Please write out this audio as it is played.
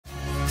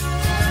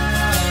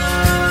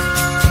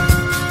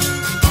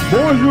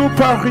Bonjour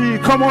Paris,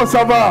 comment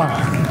ça va?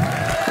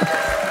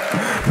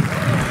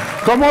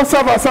 Comment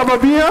ça va? Ça va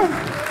bien?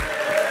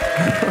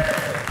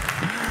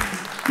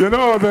 You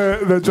know,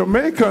 the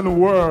Jamaican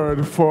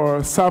word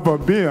for ça va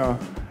bien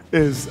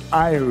is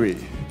airy.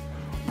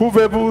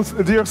 Pouvez-vous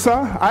dire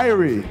ça?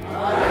 Airy.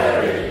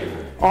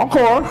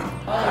 Encore?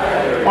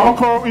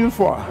 Encore une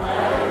fois.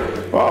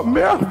 Oh,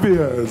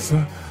 merveilleuse.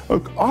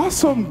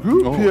 Awesome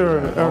group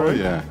here,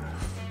 Eric.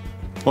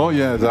 Oh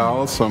yeah, they're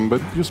awesome, but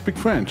you speak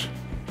French.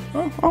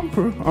 Un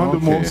peu, un de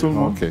mots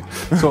seulement. Okay.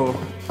 So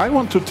I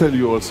want to tell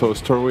you also a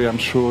story I'm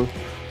sure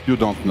you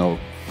don't know.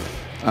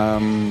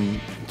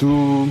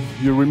 Do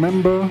you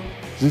remember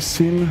this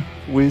scene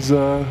with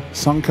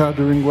Sanka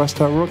during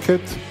Rasta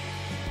Rocket?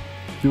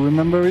 You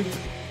remember it?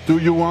 Do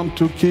you want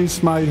to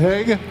kiss my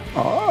egg?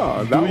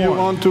 Do you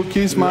want to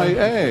kiss my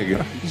egg?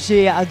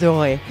 J'ai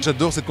adoré.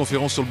 J'adore cette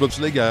conférence sur le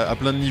bobsleigh à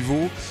plein de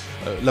niveaux.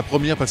 La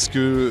première parce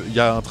qu'il y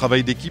a un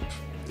travail d'équipe.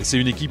 C'est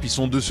une équipe, ils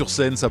sont deux sur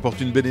scène, ça apporte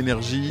une belle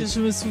énergie.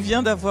 Je me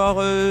souviens d'avoir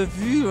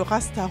vu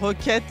Rasta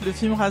Rocket, le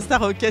film Rasta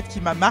Rocket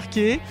qui m'a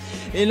marqué.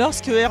 Et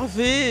lorsque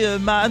Hervé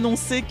m'a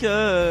annoncé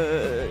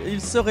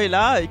qu'il serait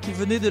là et qu'il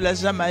venait de la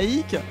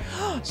Jamaïque,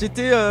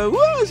 j'étais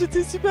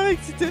super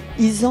excitée.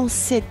 Ils ont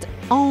cette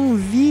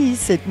envie,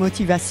 cette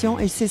motivation,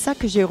 et c'est ça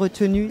que j'ai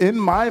retenu. In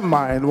my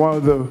mind, one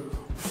of the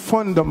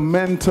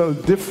fundamental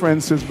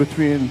differences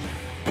between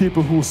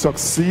people who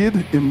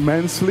succeed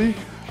immensely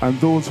and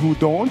those who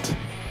don't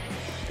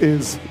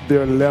is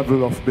their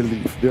level of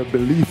belief, their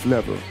belief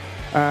level.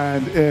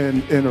 And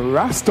in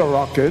Rasta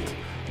Rocket,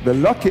 the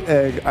lucky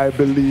egg, I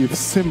believe,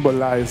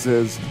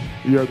 symbolizes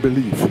your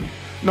belief.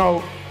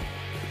 Now,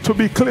 to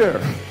be clear,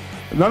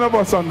 none of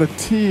us on the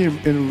team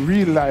in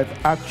real life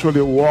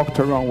actually walked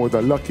around with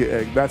a lucky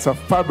egg. That's a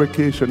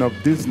fabrication of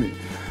Disney.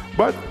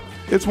 But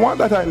it's one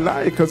that I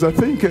like because I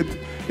think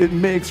it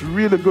makes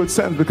really good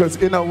sense because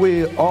in a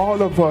way,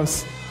 all of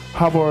us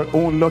have our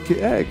own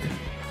lucky egg.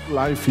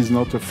 Life is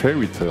not a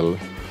fairy tale.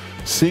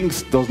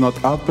 Things does not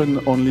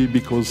happen only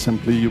because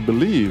simply you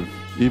believe,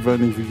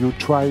 even if you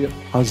try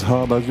as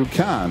hard as you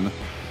can.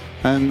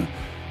 And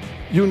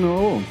you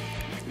know,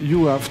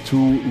 you have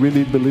to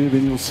really believe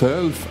in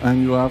yourself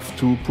and you have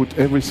to put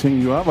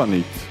everything you have on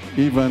it,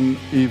 even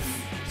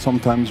if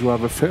sometimes you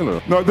have a failure.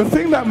 Now, the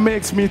thing that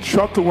makes me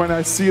chuckle when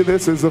I see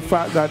this is the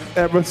fact that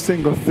every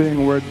single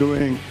thing we're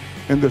doing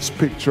in this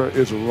picture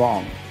is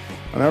wrong.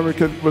 And Eric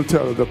will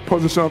tell you, the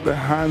position of the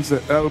hands,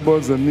 the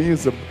elbows, the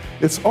knees,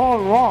 it's all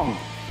wrong.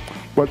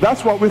 But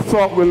that's what we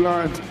thought we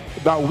learned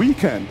that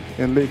weekend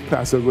in Lake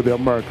Placid with the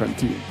American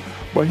team.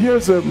 But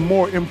here's a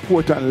more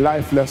important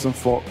life lesson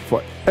for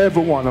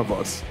every one of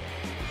us.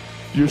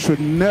 You should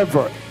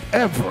never,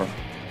 ever,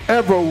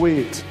 ever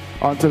wait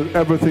until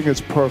everything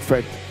is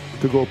perfect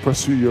to go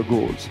pursue your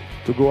goals,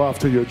 to go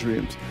after your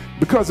dreams.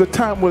 Because the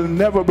time will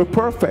never be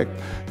perfect.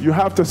 You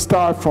have to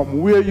start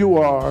from where you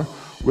are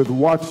with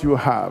what you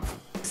have.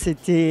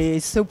 C'était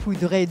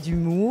saupoudré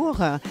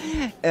d'humour.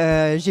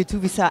 J'ai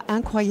trouvé ça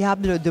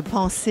incroyable de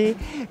penser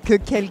que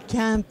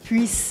quelqu'un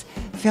puisse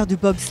faire du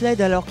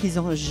bobsled alors qu'ils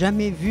n'ont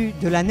jamais vu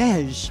de la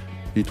neige.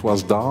 It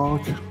was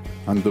dark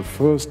and the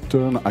first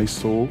turn I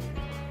saw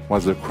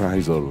was a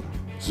Chrysler,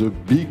 the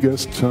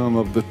biggest turn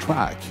of the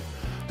track,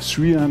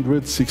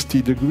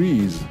 360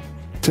 degrees,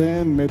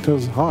 10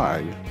 meters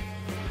high.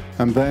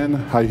 And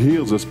then I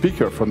hear the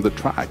speaker from the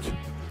track.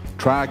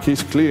 Track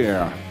is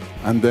clear.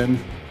 And then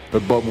a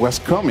bob was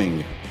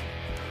coming,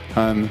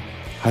 and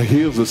I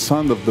hear the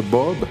sound of the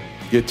bob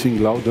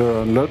getting louder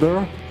and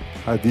louder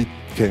as it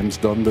comes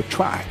down the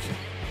track.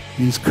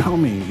 He's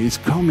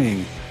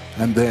coming,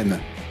 and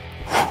then,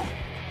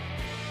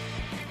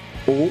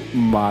 oh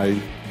my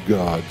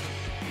God.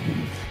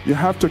 You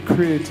have to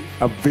create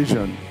a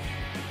vision.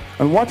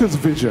 And what is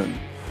vision?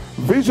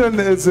 Vision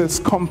is this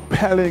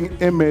compelling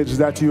image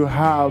that you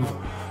have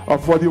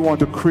of what you want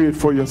to create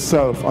for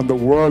yourself and the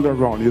world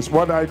around you. It's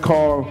what I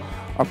call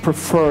a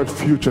preferred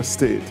future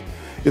state.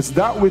 It's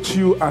that which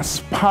you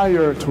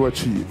aspire to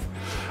achieve.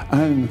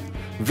 And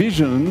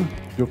vision,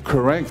 you're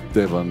correct,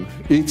 Devon.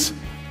 It's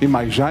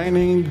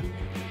imagining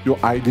your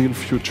ideal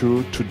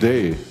future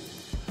today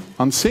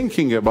and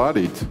thinking about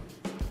it,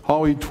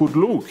 how it would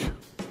look,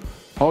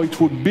 how it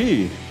would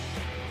be,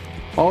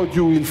 how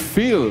you will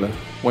feel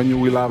when you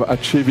will have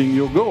achieving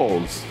your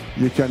goals.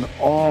 You can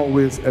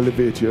always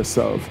elevate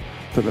yourself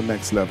to the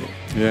next level.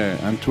 Yeah,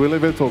 and to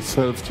elevate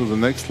ourselves to the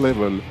next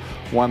level,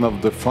 one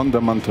of the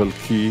fundamental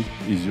key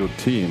is your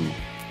team.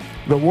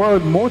 The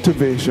word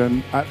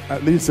motivation,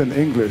 at least in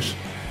English,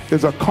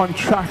 is a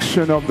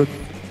contraction of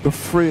the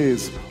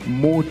phrase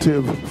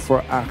motive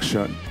for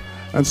action.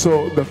 And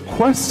so the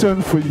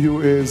question for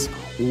you is,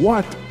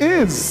 what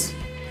is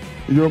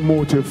your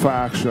motive for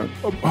action?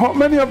 How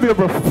many of you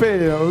ever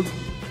failed,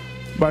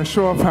 by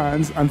show of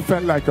hands, and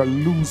felt like a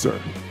loser?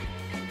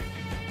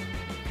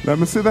 Let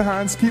me see the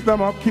hands, keep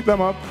them up, keep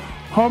them up.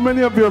 How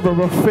many of you have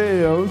ever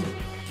failed,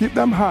 keep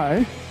them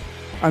high,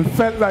 and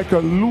felt like a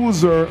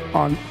loser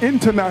on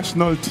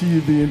international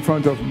TV in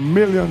front of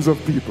millions of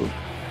people?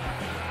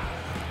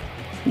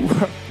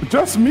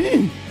 Just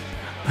me.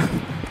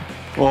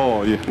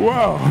 Oh, yeah.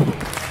 Wow.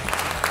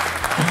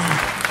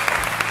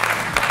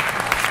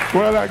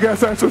 Well, I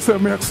guess I should say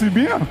merci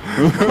bien.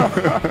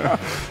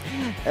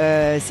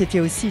 C'était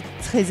aussi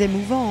très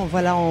émouvant.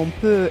 Voilà, on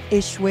peut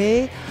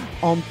échouer,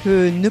 on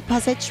peut ne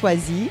pas être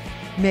choisi,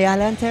 mais à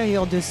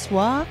l'intérieur de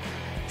soi,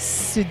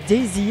 ce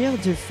désir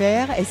de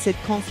faire et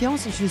cette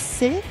confiance, je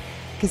sais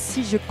que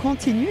si je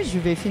continue, je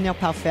vais finir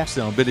par faire.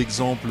 C'est un bel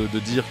exemple de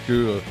dire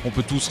qu'on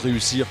peut tous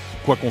réussir,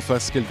 quoi qu'on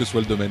fasse, quel que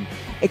soit le domaine.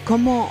 Et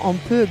comment on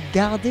peut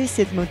garder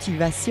cette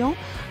motivation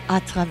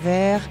à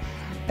travers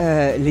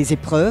les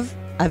épreuves,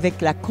 avec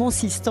la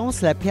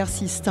consistance, la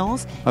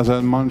persistance. As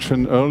I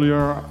mentioned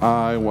earlier,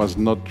 I was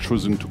not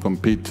chosen to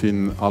compete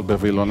in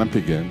Albertville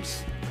Olympic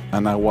Games,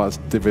 and I was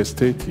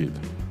devastated.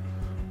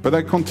 But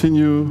I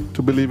continue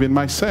to believe in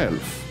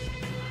myself.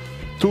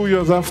 2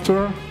 years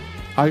after,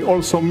 I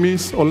also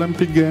missed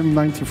Olympic Game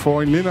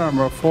 94 in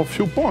Lillehammer for a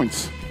few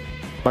points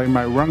by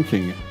my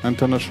ranking,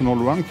 international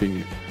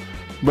ranking.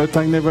 But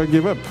I never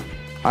give up.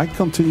 I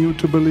continue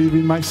to believe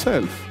in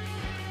myself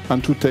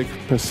and to take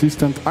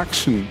persistent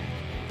action.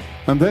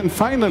 And then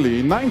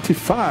finally, in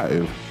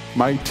 95,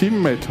 my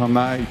teammate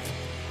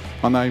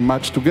and I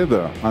matched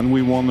together, and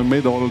we won a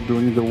medal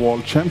during the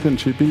World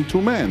Championship in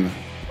 2 men.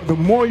 The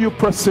more you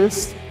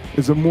persist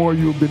is the more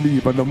you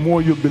believe, and the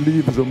more you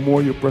believe is the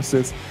more you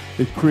persist.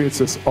 It creates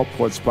this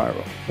upward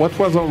spiral. What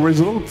was our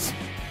result?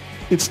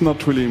 It's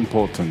not really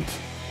important,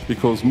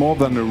 because more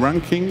than a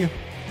ranking,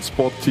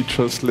 sport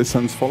teaches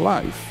lessons for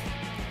life.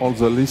 All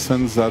the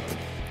lessons that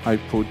I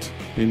put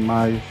in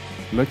my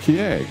lucky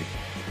egg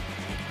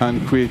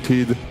and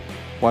created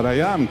what I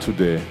am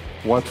today,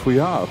 what we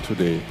are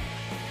today.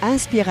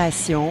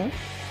 Inspiration,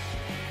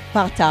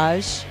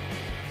 partage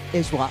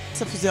et joie.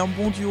 Ça faisait un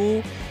bon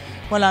duo.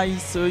 Voilà,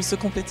 ils se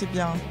complétaient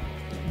bien.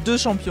 2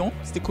 champions,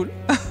 c'était cool.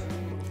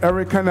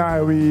 Eric and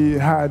I, we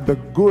had the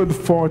good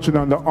fortune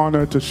and the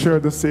honor to share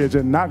the stage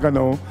in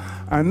Nagano,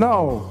 and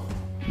now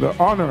the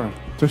honor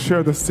to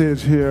share the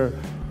stage here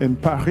in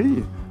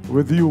Paris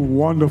with you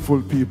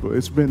wonderful people.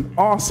 It's been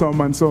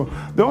awesome, and so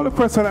the only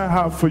question I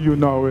have for you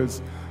now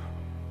is,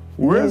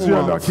 where's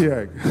your lucky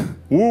egg?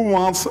 Who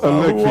wants a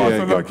lucky Who wants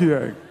egg? a lucky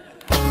egg?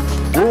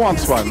 Who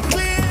wants one?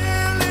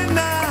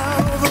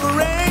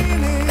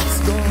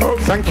 Oh,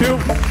 Thank you.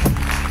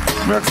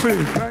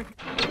 merci. Thank you.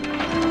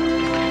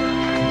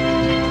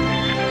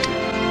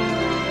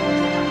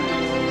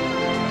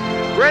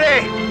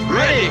 Ready?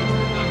 Ready.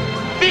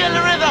 Feel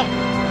the rhythm.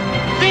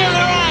 Feel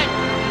the rhyme.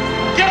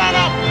 Get on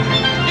up.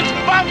 It's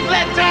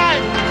bobsled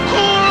time.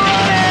 Cool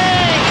running.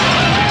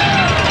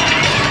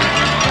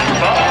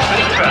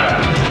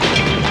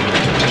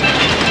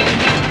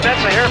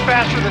 That's a hair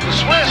faster than the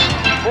Swiss.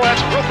 Boy,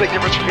 that's a real big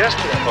difference from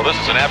yesterday. Well, this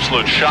is an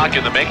absolute shock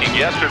in the making.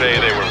 Yesterday,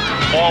 they were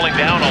falling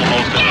down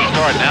almost at the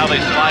start. Now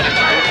they slide in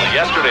smoothly.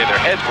 Yesterday, their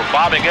heads were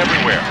bobbing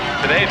everywhere.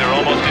 Today, they're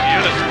almost in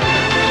unison.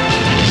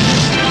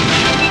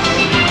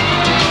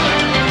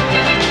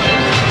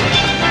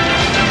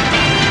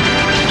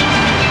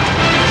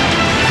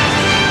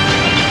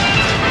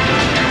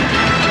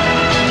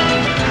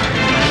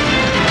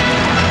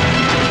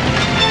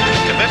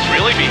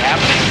 Really be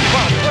happening?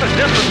 Wow, what a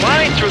different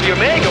line through the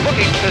Omega.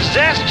 Looking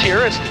possessed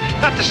here. It's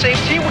not the same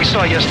team we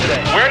saw yesterday.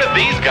 Where did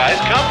these guys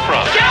come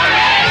from?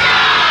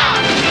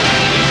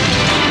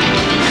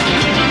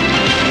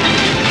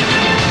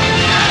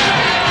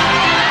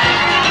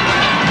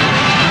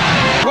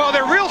 Well,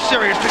 they're real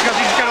serious because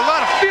he's got a lot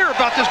of fear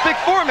about this big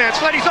 4-man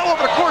sled. He's all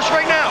over the course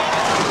right now.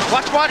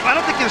 Watch. I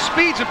don't think the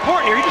speed's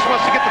important here. He just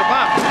wants to get to the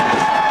bottom.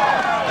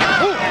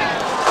 Ooh.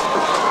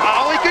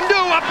 All he can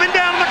do, up and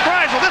down in the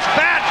Kreisel. This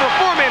bad for a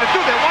 4-man to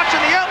do. They're watching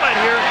the outlet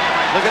here.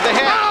 Look at the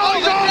head. Oh,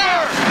 he's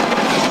over!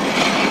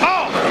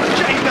 Oh,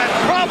 he's got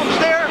problems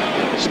there.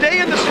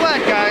 Stay in the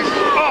sled, guys.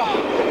 Oh.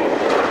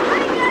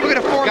 Look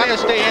at a 4-man. Got to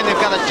stay in. They've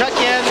got to tuck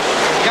in.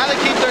 Got to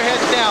keep their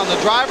heads down. The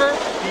driver,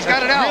 he's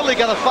got it out. Really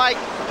got to fight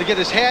to get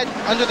his head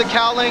under the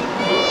cowling,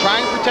 try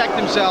and protect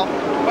himself.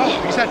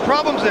 Oh, he's had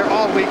problems there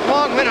all week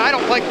long. Lynn, I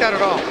don't like that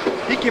at all.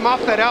 He came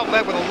off that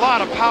outlet with a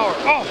lot of power.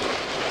 Oh,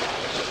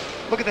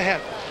 look at the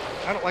head.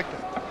 I don't like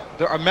that.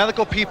 There are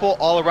medical people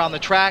all around the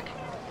track.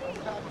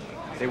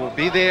 They will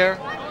be there.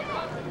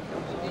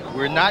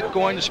 We're not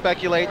going to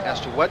speculate as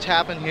to what's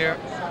happened here.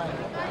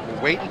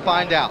 We'll wait and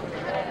find out.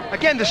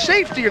 Again, the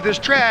safety of this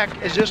track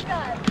is just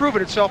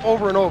proven itself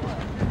over and over.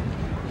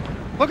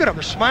 Look at them,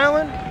 they're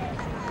smiling.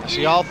 You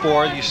see all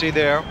 4, you see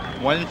there,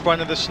 1 in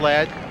front of the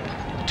sled,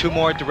 2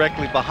 more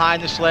directly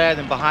behind the sled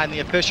and behind the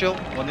official,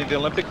 one of the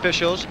Olympic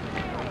officials.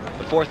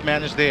 The 4th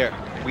man is there.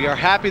 We are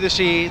happy to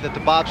see that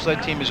the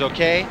bobsled team is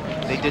okay.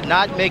 They did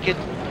not make it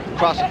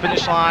across the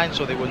finish line,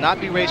 so they will not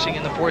be racing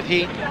in the 4th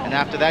heat. And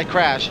after that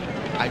crash,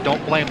 I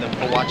don't blame them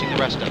for watching the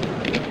rest of it.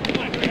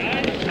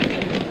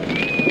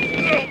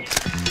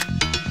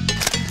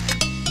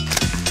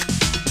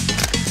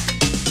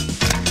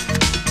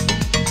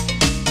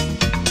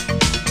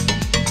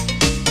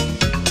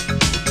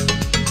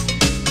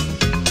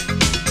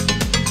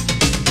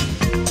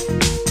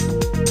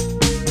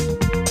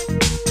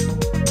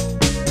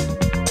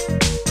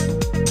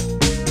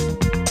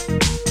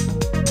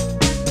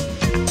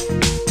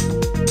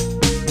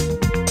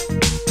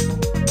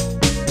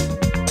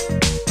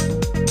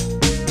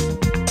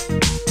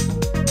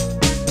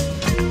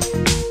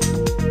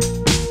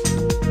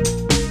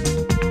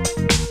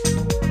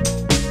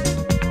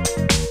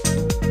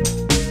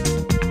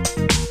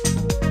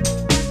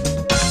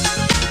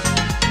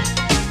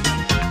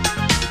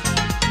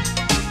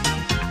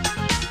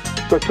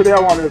 today I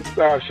want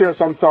to share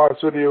some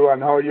thoughts with you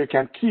on how you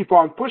can keep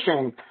on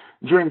pushing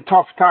during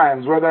tough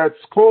times, whether it's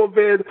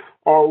COVID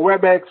or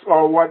WebEx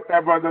or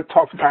whatever the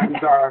tough times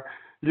are.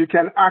 You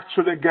can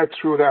actually get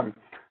through them.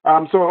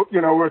 So,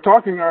 we're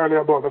talking earlier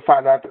about the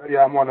fact that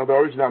I'm one of the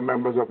original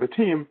members of the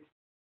team.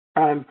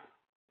 And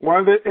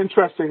one of the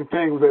interesting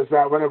things is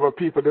that whenever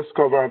people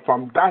discover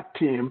from that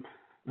team,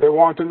 they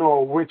want to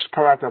know which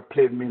character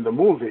played me in the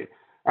movie.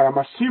 And I'm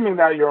assuming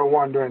that you're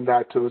wondering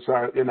that too. So,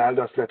 I'll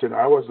just let you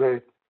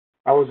know.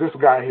 I was this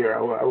guy here.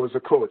 I was a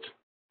coach.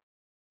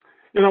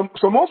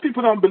 So most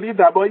people don't believe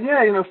that. But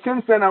yeah,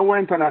 since then I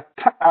went on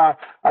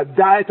a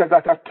diet. I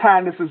got a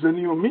tan. This is the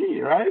new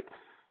me, right?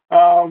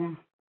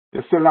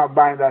 You're still not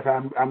buying that.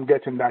 I'm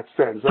getting that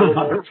sense. So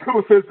the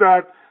truth is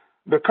that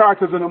the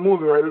characters in the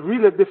movie are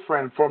really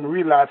different from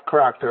real life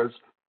characters.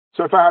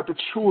 So if I had to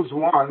choose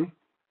one,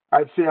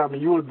 I'd say I'm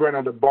Yul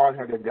Brenner, the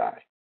bald-headed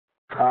guy,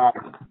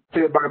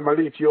 played by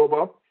Malik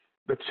Yoba.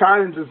 The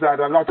challenge is that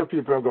a lot of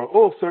people go,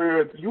 oh, so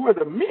you were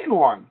the mean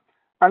one.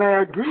 And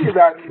I agree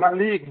that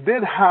Malik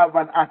did have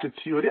an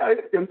attitude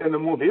in the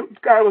movie. The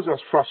guy was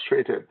just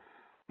frustrated.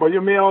 But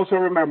you may also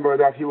remember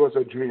that he was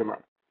a dreamer.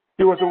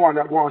 He was the one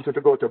that wanted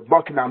to go to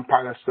Buckingham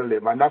Palace to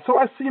live. And that's how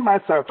I see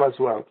myself as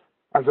well,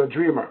 as a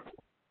dreamer.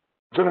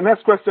 So the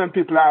next question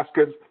people ask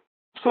is,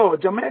 so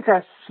Jamaica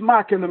is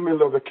smack in the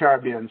middle of the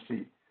Caribbean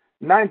Sea,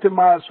 90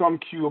 miles from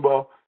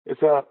Cuba.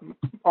 It's a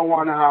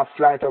 1.5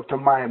 flight up to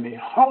Miami.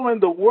 How in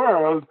the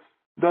world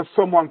does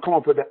someone come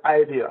up with the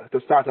idea to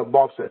start a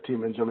bobsled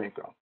team in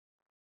Jamaica?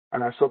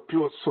 And I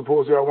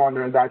suppose you're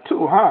wondering that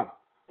too, huh?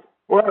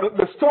 Well,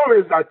 the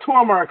story is that two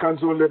Americans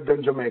who lived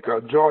in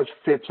Jamaica, George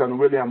Fitch and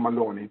William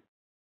Maloney,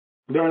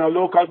 they're in a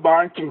local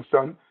bar in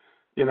Kingston,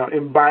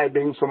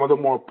 imbibing some of the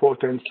more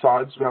potent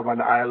suds we have on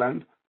the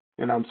island.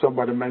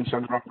 Somebody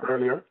mentioned Rock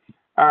earlier.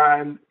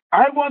 And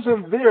I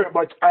wasn't there,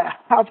 but I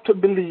have to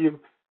believe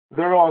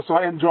they're also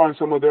enjoying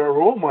some of the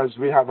aromas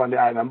we have on the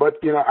island. But,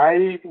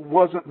 I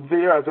wasn't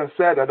there. As I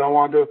said, I don't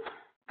want to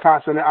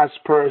cast any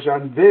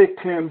aspersion. They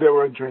claimed they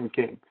were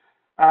drinking.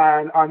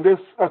 And on this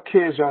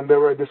occasion, they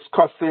were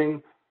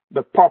discussing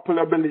the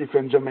popular belief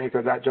in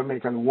Jamaica that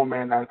Jamaican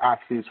women and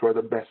athletes were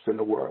the best in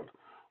the world.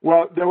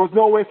 Well, there was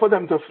no way for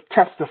them to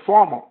test the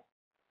former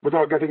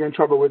without getting in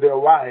trouble with their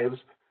wives,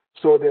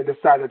 so they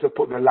decided to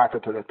put the latter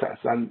to the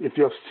test. And if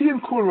you've seen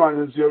Cool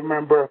Runnings, you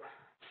remember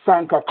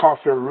Sanka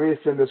Coffee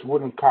racing this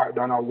wooden cart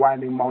down a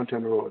winding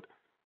mountain road.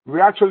 We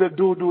actually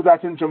do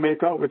that in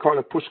Jamaica. We call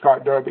it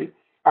pushcart derby.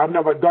 I've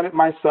never done it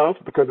myself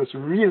because it's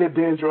really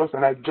dangerous,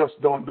 and I just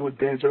don't do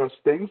dangerous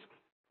things.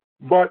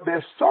 But they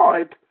saw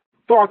it,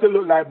 thought it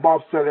looked like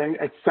bobsledding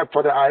except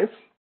for the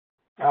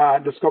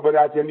ice, discovered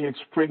that you need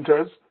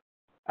sprinters,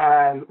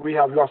 and we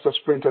have lots of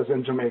sprinters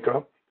in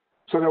Jamaica.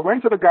 So they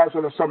went to the guys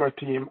on the summer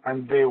team,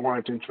 and they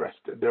weren't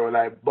interested. They were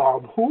like,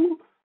 Bob who?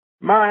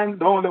 Man,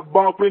 the only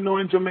Bob we know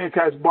in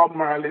Jamaica is Bob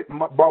Marley,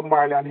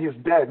 and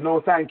he's dead. No,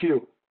 thank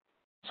you.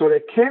 So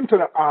they came to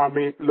the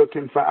army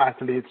looking for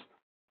athletes.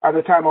 At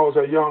the time, I was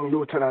a young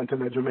lieutenant in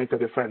the Jamaica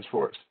Defense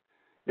Force.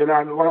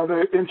 And one of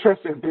the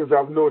interesting things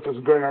I've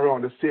noticed going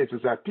around the States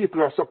is that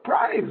people are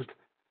surprised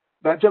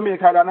that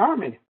Jamaica had an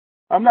army.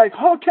 I'm like,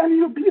 how can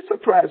you be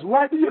surprised?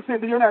 Why do you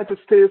think the United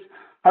States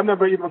have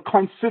never even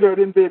considered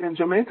invading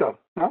Jamaica?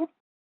 Huh?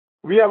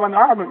 We have an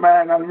army,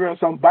 man, and we're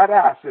some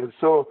badasses.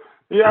 So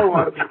here I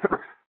was,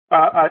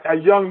 a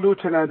young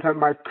lieutenant, and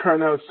my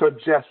colonel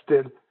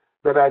suggested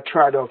that I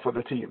tried out for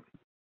the team.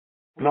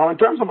 Now, in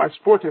terms of my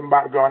sporting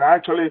background,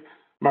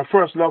 my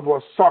first love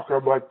was soccer,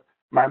 but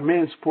my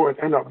main sport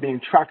ended up being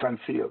track and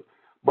field.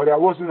 But I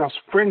wasn't a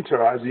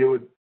sprinter, as you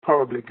would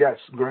probably guess,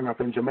 growing up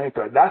in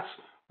Jamaica. That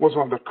was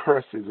one of the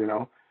curses,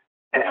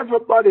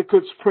 Everybody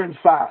could sprint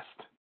fast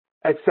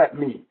except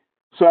me.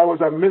 So I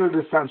was a middle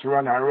distance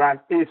runner. I ran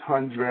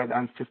 800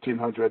 and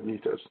 1,500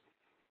 meters.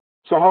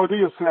 So how do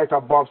you select a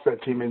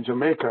bobsled team in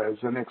Jamaica is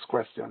the next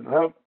question.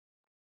 Well,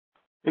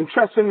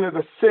 interestingly,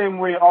 the same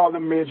way all the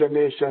major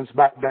nations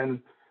back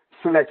then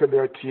selected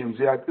their teams.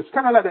 It's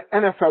kind of like the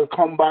NFL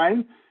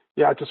combine.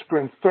 You had to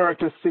sprint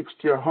 30,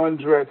 60,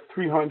 100,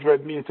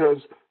 300 meters,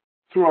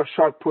 through a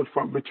shot put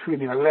from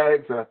between your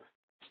legs, a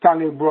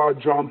standing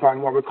broad jump,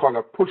 and what we call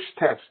a push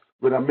test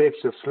with a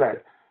makeshift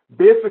sled.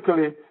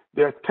 Basically,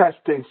 they're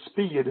testing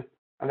speed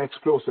and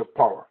explosive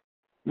power.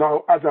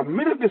 Now, as a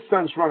middle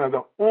distance runner,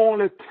 the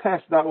only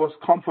test that was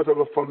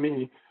comfortable for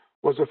me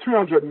was a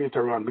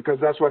 300-meter run, because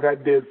that's what I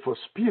did for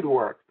speed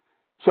work.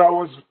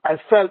 So I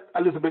felt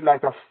a little bit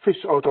like a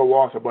fish out of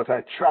water, but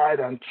I tried,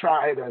 and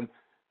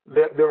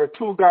there were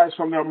two guys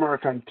from the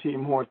American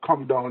team who had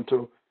come down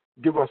to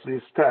give us these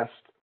tests.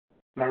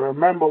 And I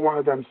remember one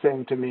of them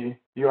saying to me,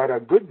 "You had a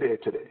good day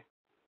today."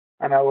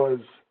 And I was,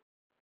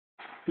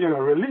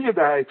 relieved.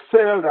 I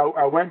excelled.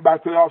 I went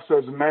back to the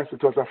officer's mess.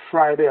 It was a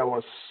Friday. I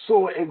was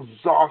so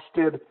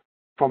exhausted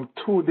from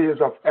 2 days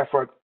of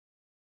effort.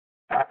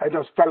 I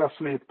just fell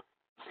asleep,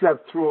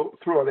 slept through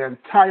the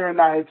entire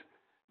night.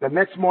 The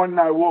next morning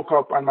I woke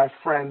up and my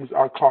friends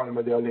are calling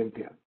me the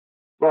Olympian.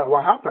 Well,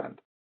 what happened?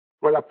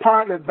 Well,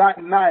 apparently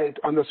that night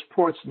on the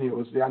sports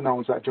news, they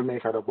announced that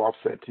Jamaica had a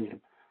bobsled team.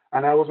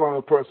 and I was one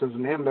of the persons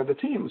named on the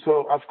team.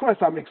 So, of course,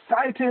 I'm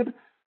excited,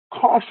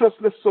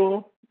 cautiously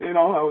so. You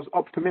know, I was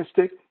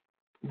optimistic,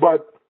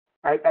 but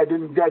I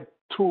didn't get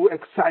too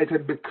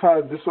excited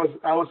because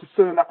I was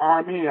still in the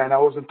Army and I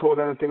wasn't told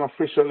anything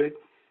officially.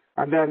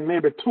 And then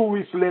maybe 2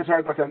 weeks later,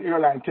 I got an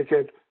airline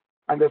ticket,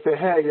 and they say,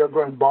 hey, you're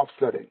going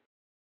bobsledding.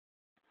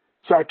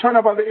 So I turn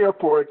up at the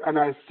airport, and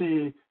I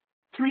see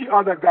 3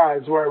 other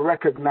guys who I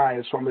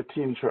recognize from the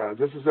team trials.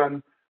 This is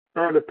an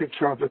early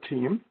picture of the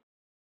team.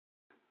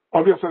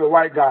 Obviously, the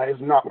white guy is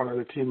not one of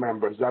the team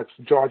members. That's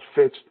George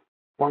Fitch,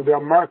 one of the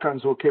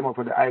Americans who came up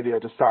with the idea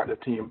to start the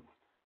team.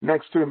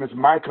 Next to him is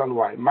Michael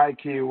White.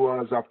 Mikey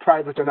was a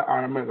private in the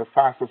Army, the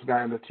fastest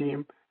guy on the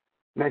team.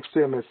 Next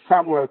to him is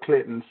Samuel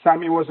Clayton.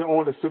 Sammy was the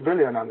only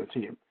civilian on the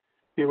team.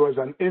 He was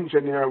an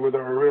engineer with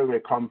a railway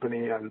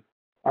company and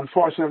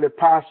unfortunately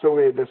passed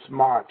away this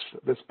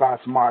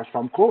past March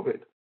from COVID.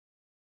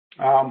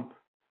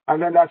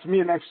 And then that's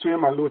me next to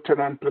him, a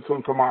lieutenant,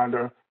 platoon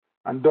commander,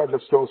 and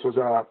Douglas Stokes was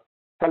a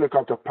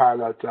helicopter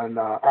pilot and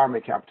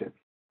Army captain.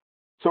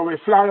 So we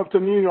fly up to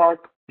New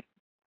York,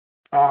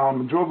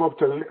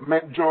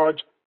 met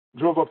George,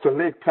 drove up to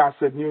Lake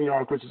Placid, New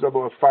York, which is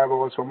about 5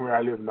 hours from where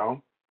I live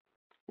now,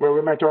 where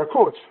we met our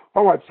coach,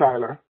 Howard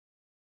Seiler,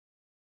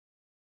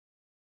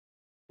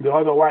 the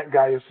other white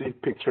guy you see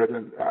pictured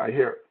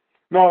here.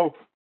 Now,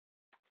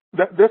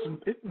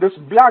 this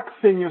black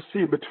thing you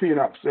see between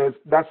us,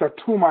 that's a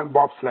 2-man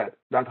bobsled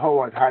that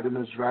Howard had in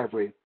his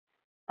driveway.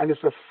 And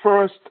it's the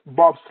first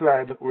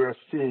bobsled we're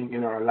seeing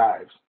in our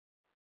lives.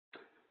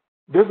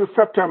 This is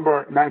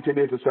September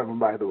 1987,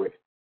 by the way.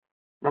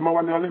 Remember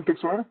when the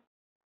Olympics were?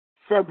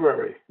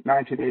 February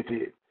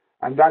 1988.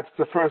 And that's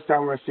the first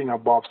time we're seeing a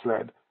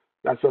bobsled.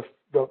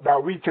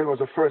 That weekend was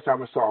the first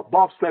time we saw a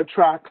bobsled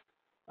track.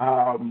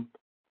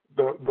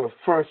 The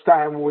first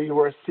time we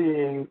were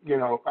seeing,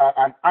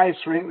 an ice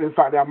rink. In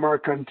fact, the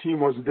American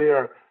team was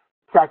there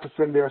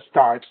practicing their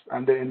starts,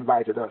 and they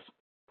invited us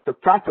to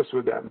practice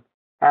with them.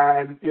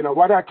 And,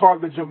 what I call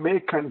the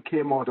Jamaican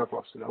came out of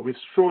us. We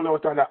strolled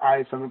out on the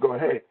ice and we go,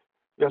 hey,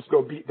 let's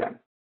go beat them.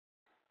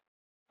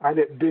 And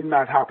it did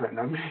not happen.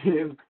 I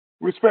mean,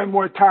 we spent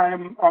more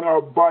time on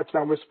our butts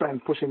than we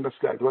spent pushing the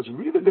sled. It was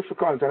really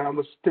difficult. And I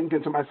was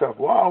thinking to myself,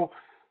 wow,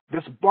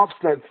 this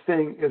bobsled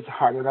thing is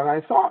harder than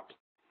I thought.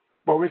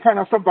 But we kind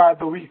of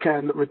survived the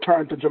weekend,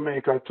 returned to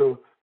Jamaica to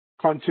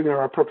continue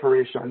our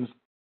preparations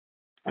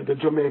at the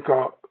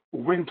Jamaica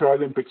Winter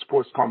Olympic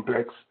Sports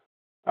Complex,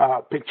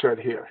 pictured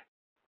here.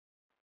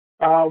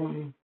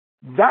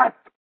 That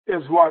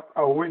is what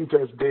a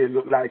winter's day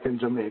looked like in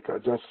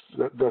Jamaica, just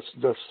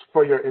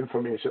for your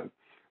information.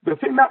 The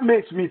thing that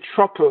makes me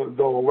chuckle,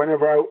 though,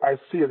 whenever I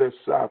see this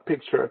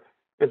picture,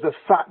 is the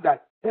fact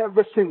that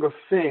every single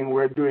thing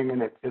we're doing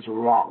in it is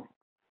wrong.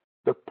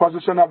 The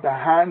position of the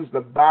hands,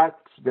 the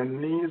backs, the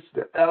knees,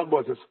 the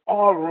elbows is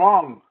all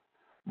wrong.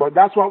 But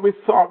that's what we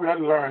thought we had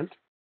learned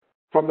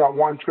from that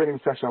one training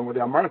session with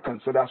the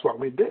Americans, so that's what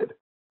we did.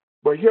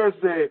 But here's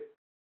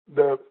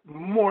the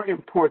more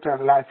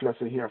important life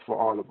lesson here for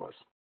all of us.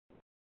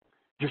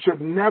 You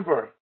should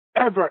never,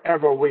 ever,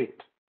 ever wait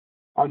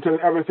until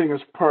everything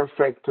is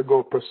perfect to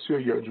go pursue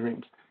your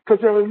dreams, because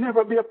there will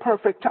never be a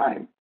perfect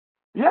time.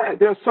 Yeah,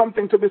 there's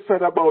something to be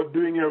said about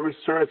doing your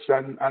research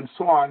and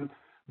so on,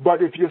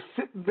 but if you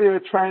sit there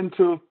trying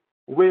to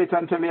wait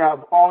until you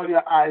have all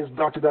your I's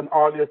dotted and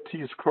all your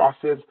T's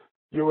crossed,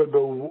 you will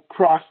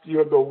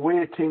be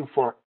waiting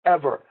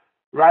forever,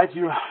 right?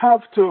 You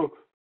have to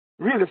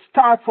really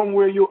start from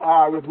where you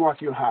are with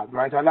what you have,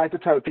 right? I like to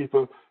tell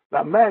people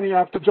that, man, you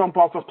have to jump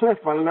off a cliff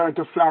and learn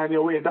to fly on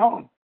your way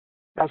down.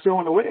 That's the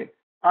only way.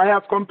 I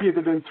have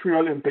competed in 3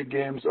 Olympic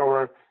Games.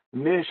 Our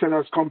nation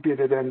has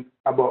competed in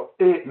about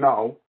 8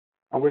 now,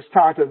 and we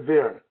started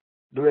there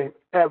doing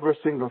every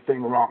single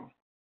thing wrong.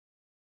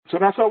 So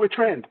that's how we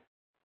trained.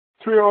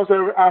 3 hours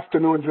every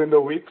afternoon during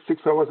the week,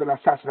 6 hours on a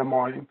Saturday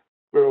morning.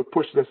 We would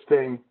push this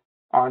thing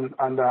on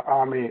the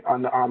army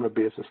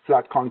basis,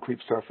 flat concrete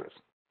surface.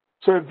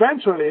 So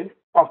eventually,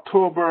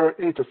 October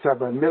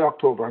 87,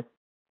 mid-October,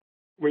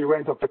 we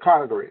went up to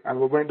Calgary and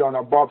we went down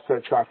a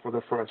bobsled track for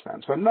the first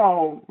time. So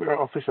now we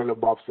are officially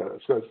bobsledders,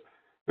 because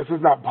this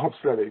is not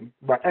bobsledding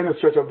by any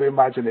stretch of the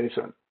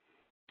imagination.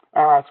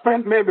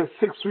 Spent maybe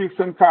 6 weeks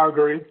in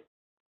Calgary,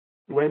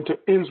 went to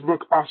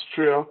Innsbruck,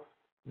 Austria,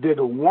 did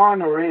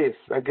one race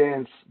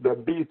against the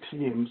B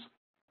teams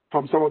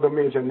from some of the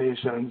major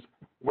nations,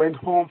 went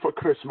home for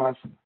Christmas,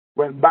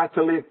 went back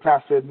to Lake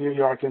Placid, New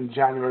York in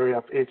January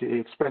of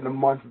 88, spent a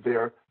month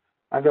there,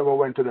 and then we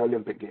went to the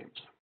Olympic Games.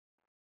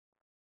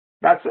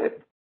 That's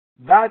it.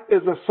 That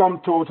is the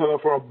sum total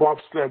of our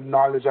bobsled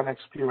knowledge and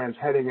experience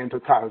heading into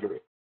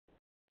Calgary.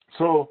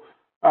 So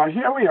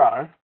here we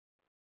are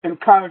in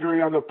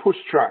Calgary on the push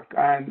track,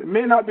 and it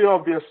may not be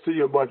obvious to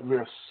you, but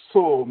we're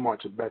so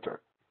much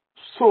better,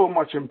 so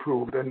much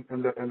improved in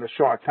the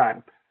short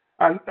time.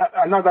 And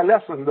another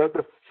lesson,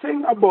 the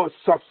thing about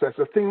success,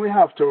 the thing we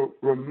have to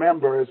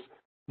remember is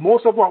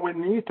most of what we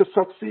need to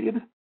succeed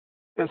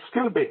is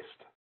skill-based.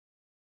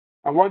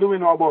 And what do we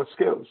know about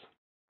skills?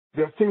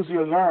 There are things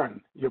you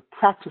learn, you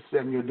practice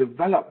them, you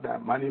develop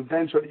them, and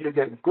eventually you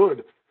get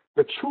good.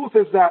 The truth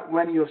is that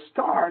when you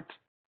start,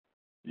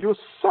 you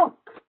suck,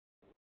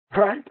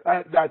 right?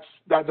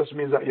 That just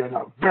means that you're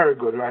not very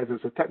good, right?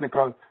 It's a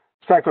technical,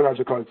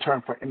 psychological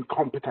term for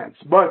incompetence.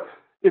 But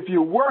if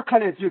you work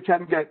on it, you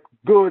can get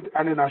good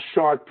and in a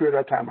short period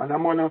of time. And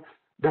I'm going to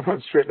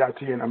demonstrate that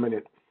to you in a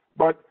minute.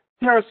 But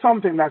here's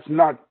something that's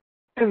not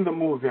in the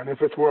movie. And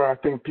if it were, I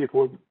think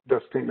people would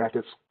just think that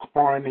it's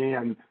corny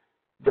and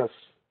just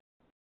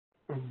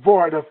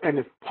void of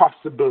any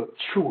possible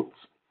truths.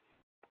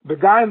 The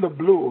guy in the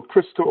blue,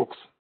 Chris Stokes,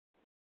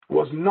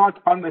 was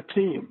not on the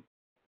team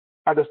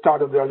at the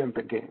start of the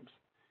Olympic Games.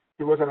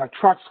 He was on a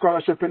track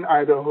scholarship in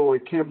Idaho. He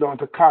came down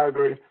to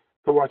Calgary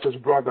to watch his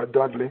brother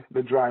Dudley,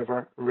 the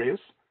driver, race.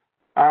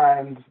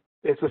 And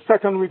it's the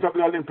second week of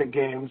the Olympic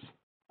Games.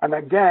 And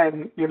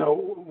again, you know,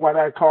 what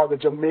I call the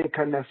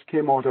Jamaican-ness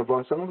came out of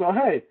us. And we go,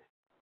 hey,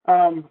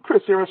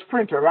 Chris, you're a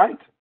sprinter, right?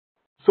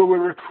 So we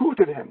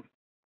recruited him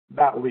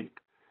that week.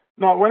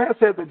 Now, when I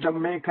say the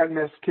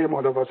Jamaican-ness came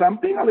out of us, I'm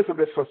being a little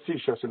bit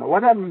facetious. You know,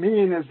 what I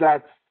mean is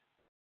that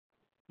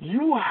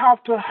you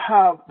have to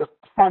have the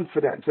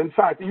confidence. In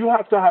fact, you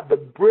have to have the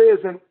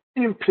brazen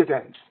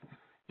impudence.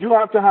 You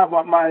have to have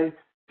what my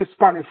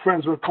Hispanic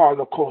friends would call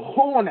the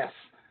cojones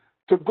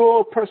to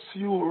go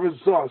pursue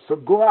results, to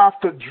go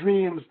after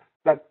dreams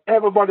that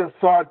everybody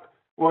thought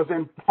was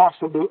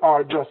impossible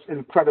or just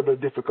incredibly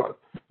difficult.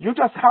 You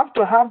just have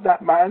to have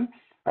that, man.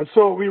 And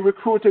so we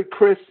recruited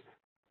Chris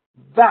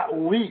that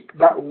week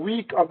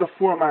of the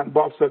 4-man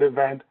bobsled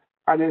event,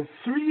 and in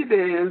 3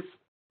 days,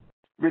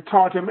 we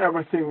taught him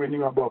everything we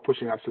knew about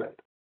pushing a sled.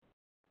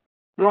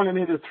 We only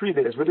needed 3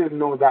 days. We didn't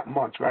know that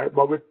much, right?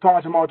 But we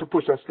taught him how to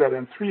push a sled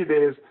in 3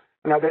 days,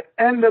 and at the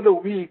end of the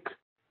week,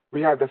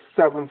 we had the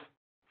 7th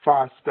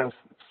fastest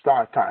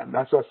start time.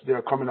 That's us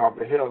there coming off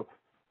the hill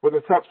with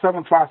the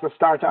 7th fastest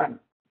start time.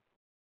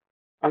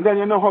 And then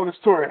you know how the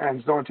story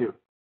ends, don't you?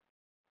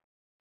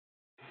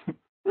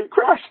 We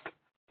crashed.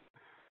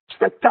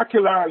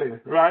 Spectacularly,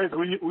 right?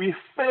 We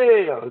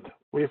failed.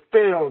 We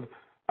failed,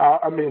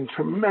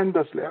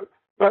 tremendously.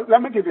 But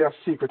let me give you a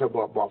secret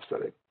about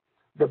bobsledding.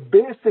 The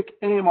basic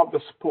aim of the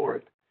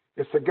sport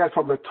is to get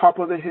from the top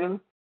of the hill,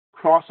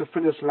 cross the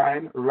finish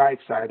line, right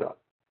side up.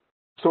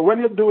 So when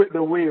you do it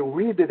the way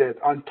we did it,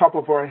 on top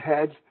of our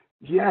heads,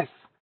 yes,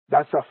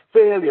 that's a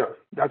failure.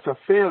 That's a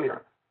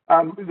failure.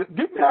 Can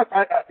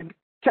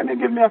you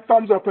give me a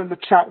thumbs up in the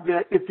chat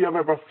there if you've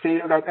ever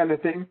failed at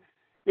anything?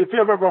 If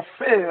you've ever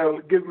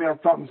failed, give me a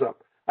thumbs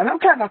up. And I'm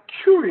kind of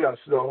curious,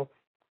 though,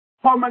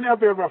 how many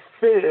of you ever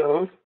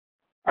failed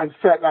and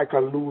felt like a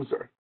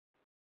loser?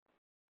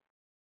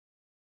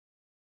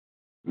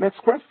 Next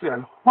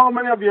question. How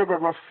many of you have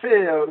ever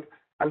failed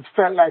and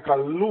felt like a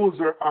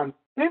loser on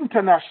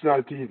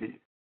international TV?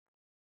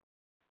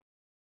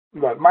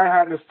 Well, my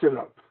hand is still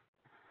up.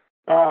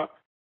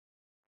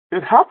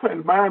 It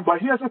happened, man,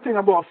 but here's the thing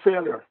about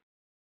failure.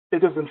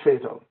 It isn't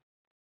fatal.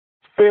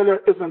 Failure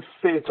isn't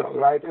fatal,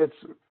 right? It's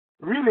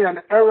really an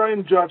error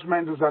in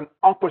judgment. Is an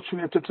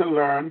opportunity to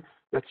learn.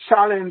 The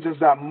challenge is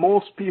that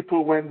most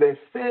people, when they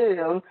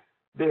fail,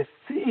 they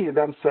see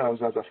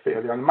themselves as a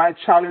failure. And my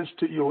challenge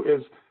to you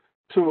is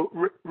to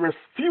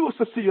refuse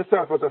to see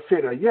yourself as a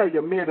failure. Yeah,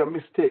 you made a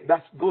mistake.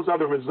 Those are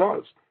the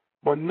results.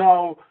 But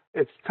now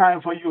it's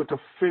time for you to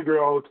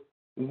figure out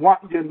what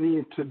you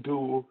need to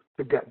do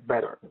to get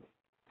better.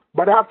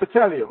 But I have to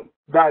tell you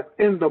that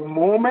in the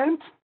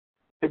moment,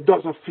 it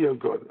doesn't feel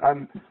good.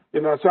 And,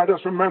 so I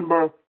just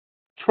remember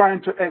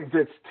trying to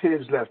exit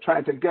stage left,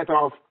 trying to get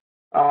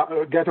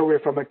away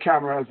from the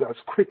cameras as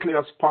quickly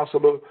as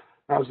possible.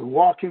 I was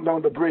walking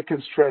down the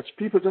braking stretch.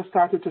 People just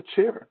started to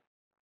cheer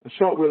and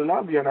shout, "We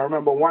love you." And I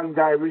remember one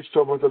guy reached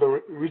over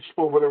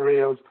the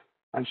rails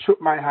and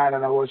shook my hand,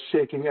 and I was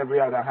shaking every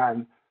other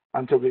hand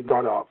until we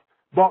got off.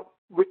 But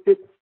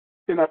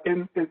in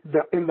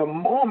the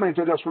moment,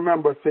 I just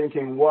remember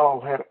thinking,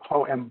 wow,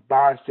 how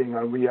embarrassing,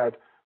 and we had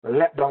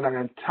let down an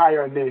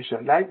entire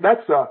nation.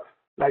 That's a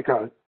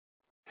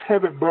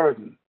heavy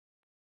burden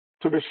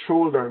to be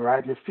shouldering,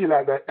 right? You feel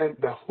like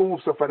the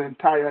hopes of an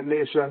entire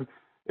nation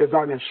is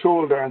on your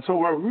shoulder. And so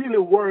we're really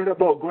worried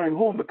about going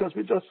home because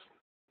we just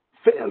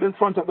failed in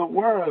front of the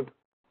world,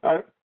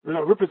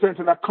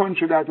 representing a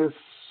country that is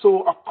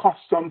so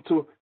accustomed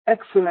to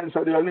excellence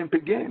at the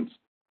Olympic Games.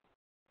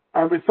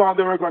 And we thought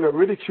they were going to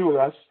ridicule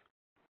us,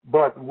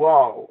 but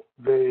wow,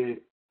 the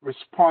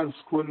response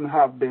couldn't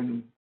have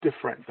been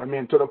different.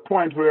 To the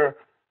point where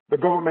the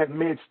government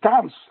made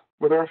stamps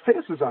with our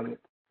faces on it.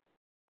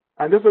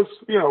 And this was,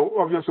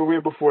 obviously way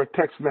before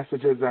text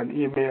messages and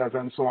emails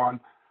and so on.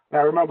 And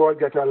I remember I'd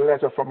get a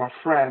letter from a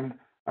friend,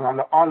 and on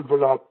the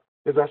envelope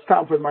is a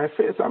stamp with my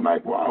face. I'm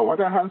like, wow, what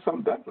a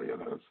handsome devil,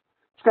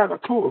 It's kind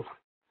of cool.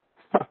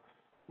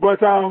 But,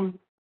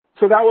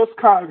 so that was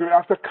Calgary.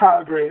 After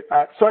Calgary,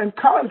 so in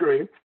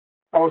Calgary,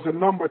 I was the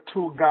number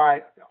 2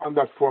 guy on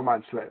that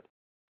 4-man sled.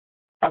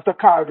 After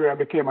Calgary, I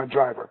became a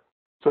driver.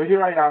 So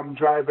here I am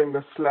driving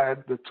the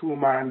sled, the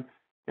 2-man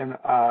in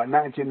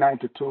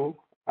 1992,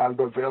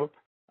 Albertville.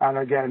 and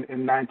again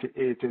in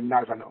 98 in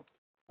Nagano.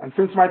 And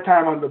since my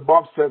time on the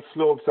bobsled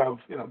slopes,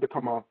 I've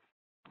become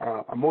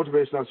a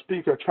motivational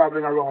speaker,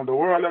 traveling around the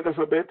world a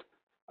little bit.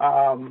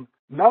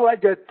 Now I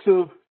get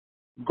to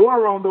go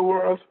around the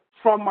world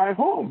from my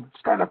home.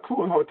 It's kind of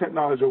cool how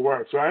technology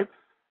works, right?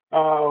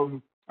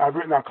 I've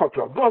written a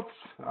couple of books,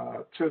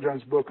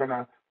 children's book and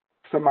a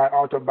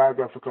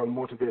semi-autobiographical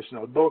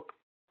motivational book.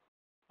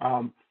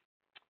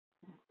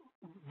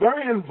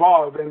 Very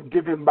involved in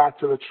giving back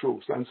to the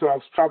troops. And so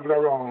I've traveled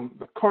around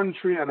the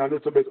country and a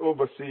little bit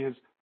overseas,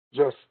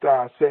 just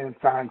saying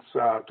thanks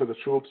to the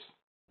troops.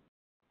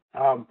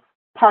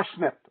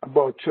 Passionate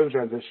about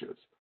children's issues.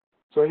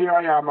 So here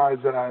I am as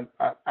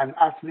an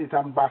athlete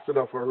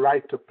ambassador for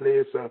Right to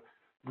Play, a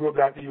group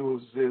that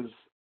uses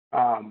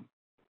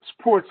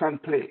sports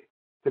and play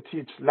to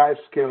teach life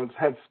skills,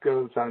 health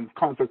skills, and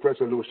conflict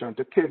resolution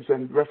to kids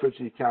in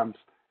refugee camps.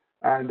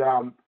 And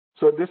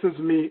so this is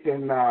me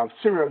in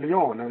Sierra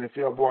Leone, and if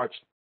you have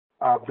watched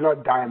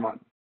Blood Diamond,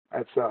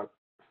 it's a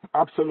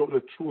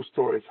absolutely true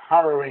story. It's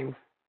harrowing.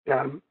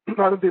 And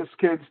a lot of these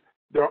kids,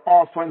 they're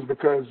orphans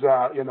because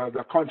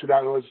the country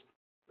that was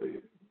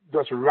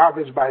just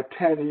ravaged by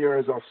 10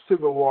 years of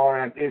civil war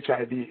and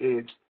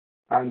HIV/AIDS.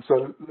 And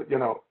so,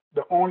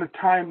 the only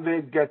time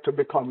they get to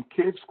become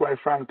kids, quite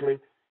frankly,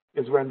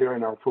 is when they're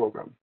in our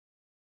program.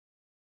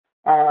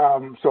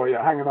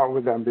 Hanging out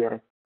with them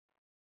there.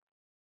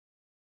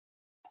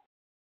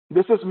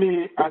 This is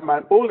me at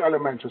my old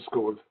elementary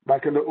school,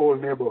 back in the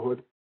old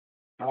neighborhood.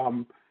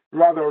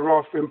 Rather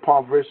rough,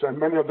 impoverished, and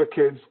many of the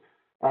kids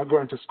are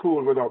going to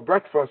school without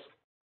breakfast.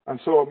 And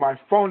so my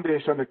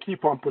foundation, the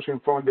Keep On Pushing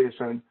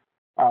Foundation,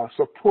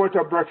 support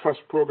a breakfast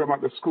program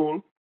at the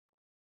school.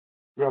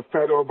 We have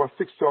fed over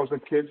 6,000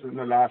 kids in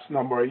the last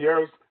number of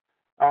years.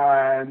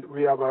 And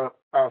we have a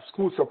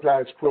school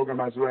supplies program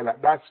as well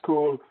at that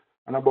school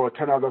and about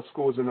 10 other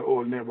schools in the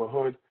old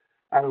neighborhood.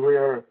 And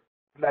we're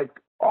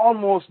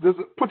almost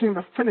putting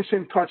the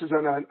finishing touches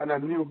on a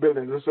new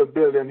building. This is a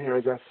building here,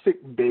 is a sick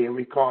bay,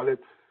 we call it,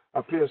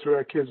 a place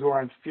where kids who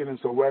aren't feeling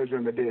so well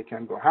during the day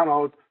can go hang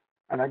out.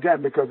 And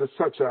again, because it's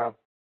such a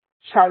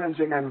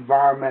challenging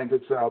environment,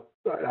 it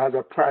has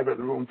a private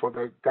room for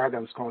the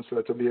guidance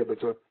counselor to be able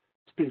to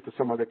speak to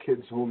some of the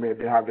kids who may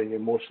be having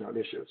emotional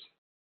issues.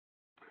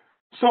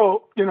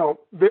 So,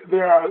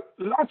 there are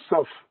lots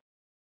of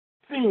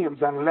themes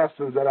and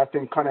lessons that I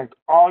think connect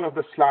all of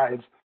the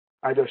slides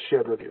I just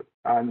shared with you.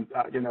 And,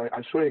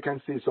 I'm sure you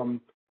can see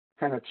some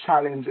kind of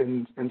challenge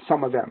in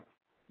some of them.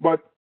 But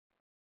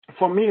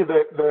for me,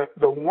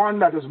 the one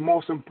that is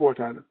most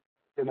important,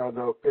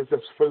 is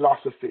this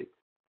philosophy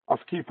of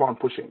keep on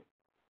pushing.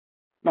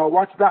 Now,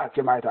 what's that,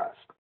 you might ask?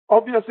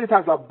 Obviously, it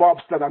has a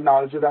bobsled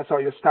analogy. That's how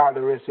you start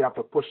the race. You have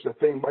to push the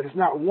thing. But it's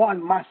not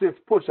one massive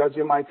push, as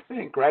you might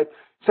think, right?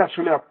 It's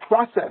actually a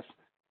process.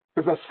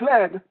 Because a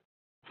sled,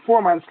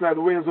 4-man sled,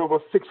 weighs over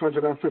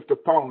 650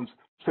 pounds.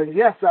 So,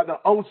 yes, at the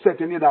outset,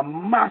 you need a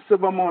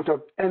massive amount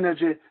of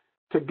energy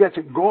to get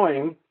it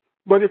going.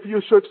 But if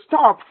you should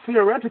stop,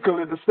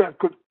 theoretically, the sled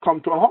could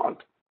come to a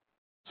halt.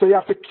 So you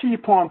have to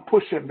keep on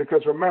pushing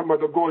because, remember,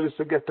 the goal is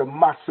to get to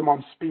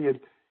maximum speed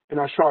in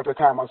as short a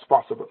time as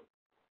possible.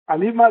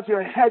 And even as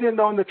you're heading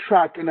down the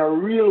track in a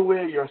real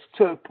way, you're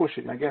still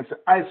pushing against the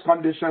ice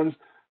conditions,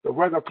 the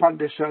weather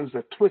conditions,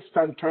 the twists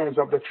and turns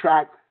of the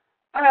track.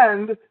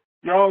 And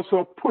you're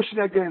also pushing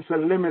against the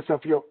limits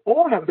of your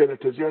own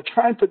abilities. You're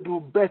trying to do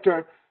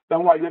better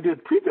than what you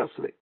did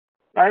previously.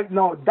 Right?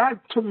 Now,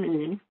 that to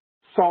me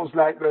sounds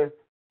like the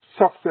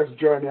success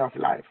journey of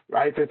life,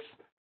 right?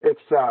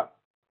 It's a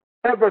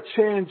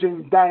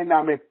ever-changing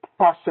dynamic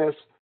process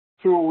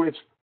through which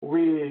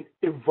we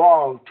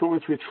evolve, through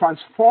which we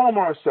transform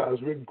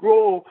ourselves, we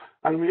grow,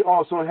 and we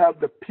also help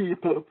the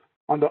people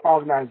and the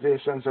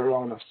organizations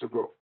around us to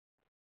grow.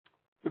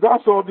 It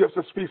also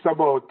obviously speaks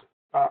about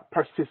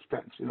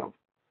persistence,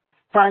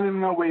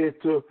 finding a way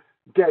to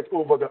get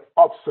over the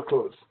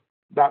obstacles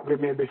that we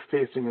may be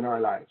facing in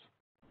our lives.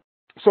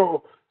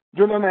 So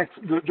during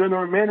the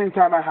remaining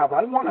time I have,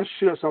 I want to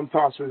share some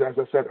thoughts with you, as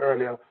I said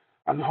earlier,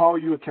 on how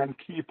you can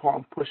keep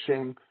on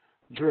pushing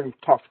during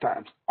tough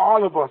times.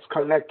 All of us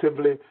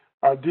collectively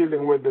are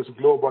dealing with this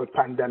global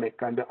pandemic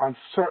and the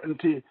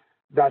uncertainty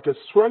that is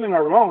swirling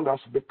around us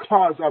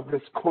because of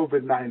this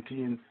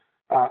COVID-19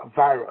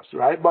 virus,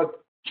 right?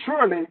 But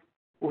surely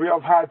we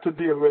have had to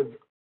deal with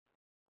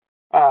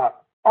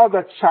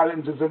other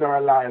challenges in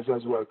our lives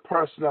as well,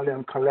 personally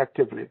and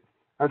collectively.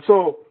 And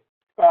so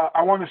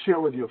I want to share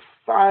with you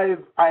 5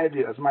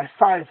 ideas, my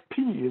 5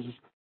 Ps,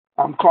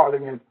 I'm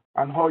calling it,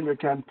 on how you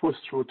can push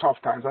through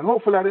tough times. And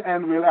hopefully at the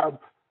end we'll have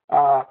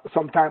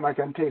some time I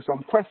can take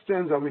some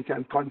questions and we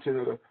can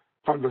continue the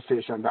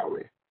conversation that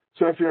way.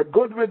 So if you're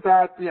good with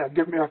that,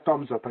 give me a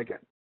thumbs up again.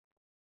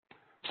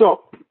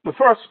 So the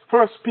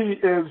first P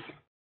is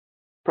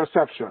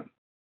perception.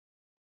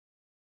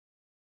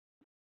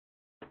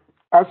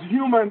 As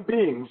human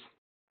beings,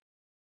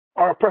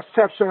 our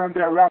perception and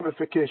their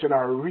ramifications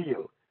are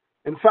real.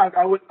 In fact,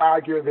 I would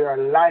argue they are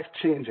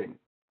life-changing.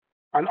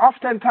 And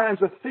oftentimes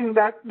the thing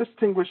that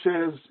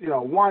distinguishes,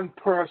 one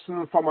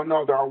person from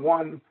another, or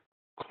one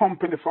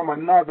company from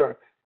another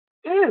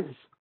is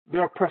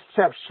their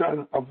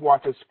perception of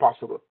what is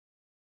possible.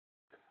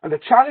 And the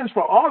challenge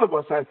for all of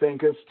us, I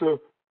think, is to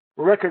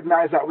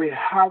recognize that we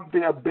have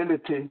the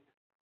ability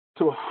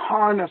to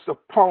harness the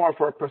power of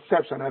our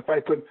perception. If I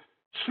could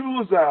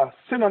choose a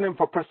synonym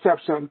for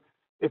perception,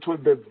 it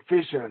would be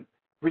vision.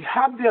 We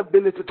have the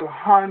ability to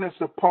harness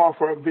the power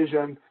of our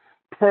vision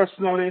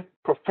personally,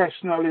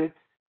 professionally,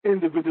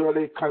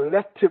 individually,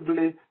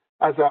 collectively,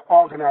 as an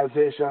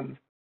organization,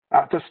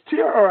 to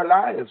steer our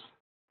lives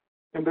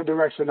in the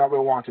direction that we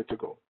want it to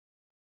go.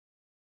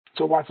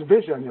 So what's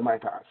vision, you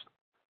might ask?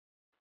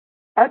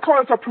 I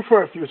call it a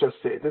preferred future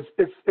state.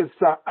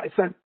 It's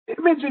an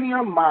image in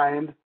your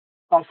mind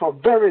of a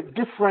very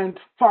different,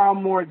 far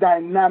more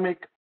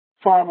dynamic,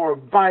 far more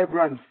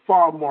vibrant,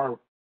 far more,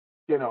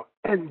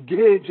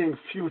 engaging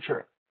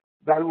future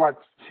than what's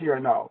here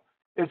now.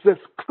 It's this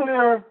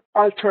clear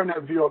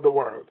alternate view of the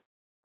world,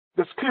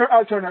 this clear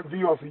alternate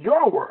view of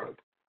your world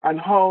and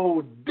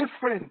how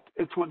different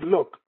it would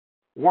look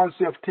once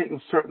you have taken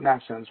certain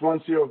actions,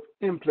 once you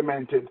have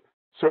implemented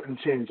certain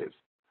changes.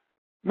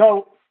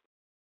 Now,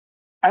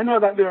 I know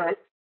that there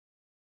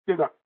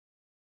are,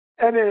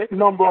 any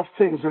number of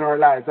things in our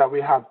lives that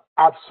we have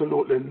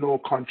absolutely no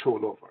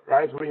control over,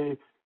 right?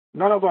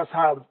 None of us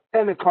have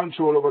any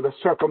control over the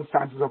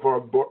circumstances of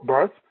our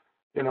birth.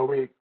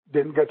 We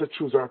didn't get to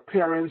choose our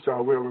parents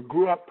or where we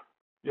grew up.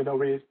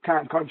 We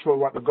can't control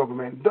what the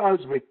government does.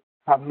 We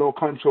have no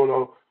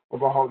control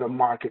over how the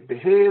market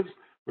behaves.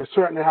 We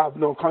certainly have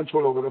no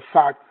control over the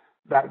fact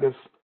that this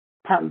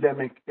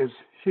pandemic is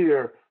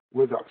here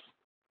with us.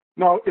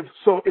 Now, if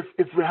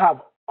we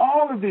have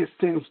all of these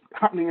things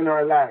happening in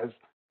our lives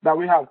that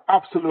we have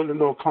absolutely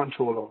no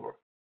control over,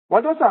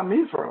 what does that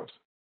mean for us?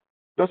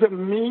 Does it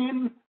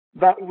mean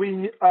that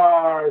we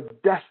are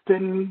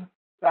destined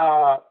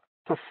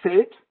to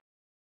fate?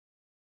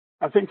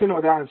 I think the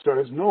answer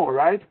is no,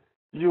 right?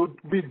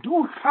 We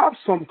do have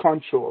some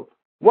control.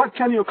 What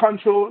can you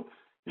control?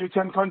 You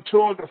can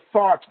control the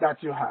thoughts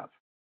that you have,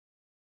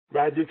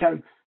 right? You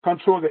can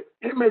control the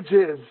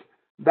images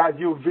that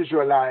you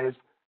visualize,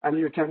 and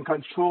you can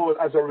control,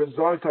 as a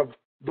result of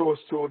those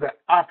two, the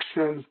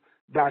actions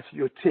that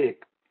you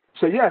take.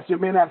 So yes, you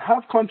may not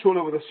have control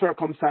over the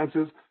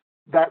circumstances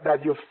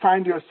that you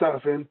find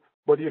yourself in,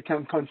 but you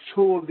can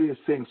control these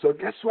things. So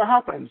guess what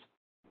happens?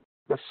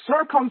 The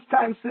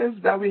circumstances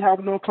that we have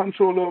no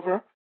control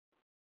over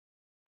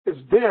is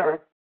there,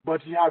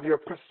 but you have your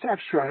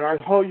perception,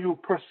 right? How you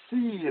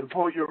perceive,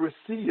 how you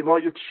receive, how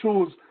you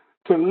choose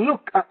to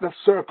look at the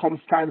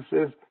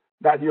circumstances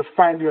that you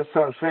find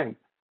yourself in,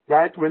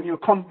 right? When you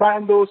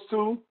combine those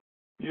two,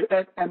 you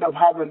end up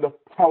having the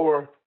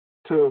power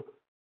to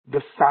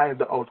decide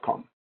the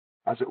outcome,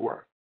 as it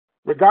were.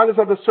 Regardless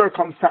of the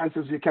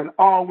circumstances, you can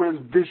always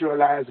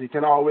visualize, you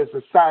can always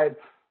decide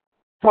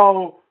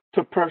how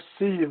to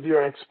perceive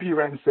your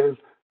experiences,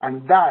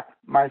 and that,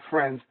 my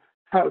friends,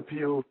 help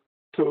you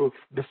to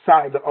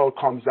decide the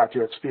outcomes that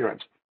you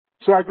experience.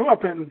 So I grew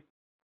up in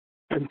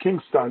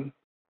Kingston,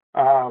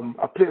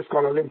 a place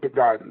called Olympic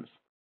Gardens.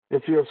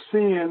 If you've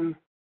seen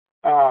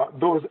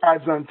those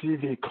ads on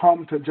TV,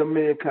 come to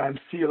Jamaica and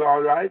feel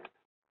all right,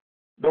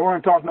 they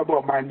weren't talking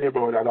about my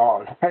neighborhood at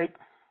all, right?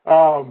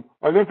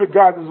 Olympic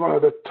Gardens is one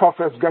of the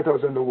toughest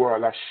ghettos in the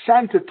world, a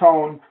shanty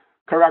town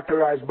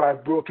characterized by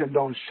broken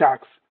down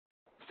shacks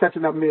set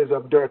in a maze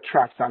of dirt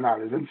tracks and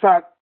alleys. In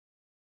fact,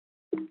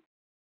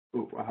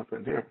 what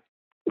happened here?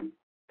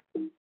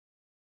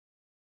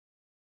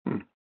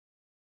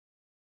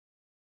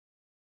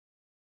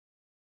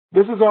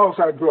 This is the house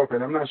I grew up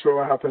in. I'm not sure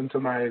what happened to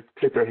my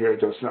clicker here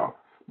just now.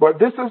 But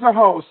this is the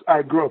house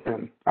I grew up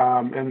in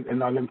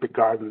Olympic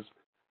Gardens.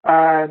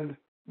 And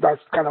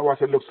that's kind of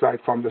what it looks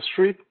like from the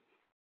street.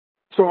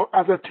 So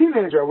as a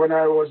teenager, when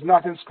I was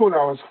not in school,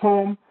 I was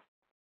home,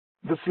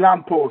 this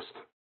lamppost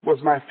was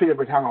my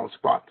favorite hangout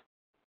spot.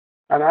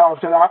 And I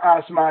often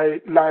ask my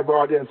live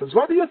audiences,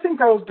 what do you think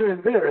I was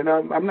doing there? And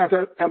I'm not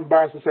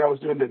embarrassed to say I was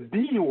doing the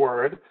D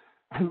word.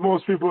 And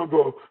most people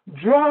go,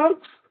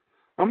 drugs?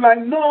 I'm like,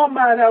 no,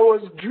 man, I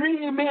was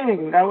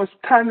dreaming. I was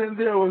standing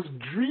there, I was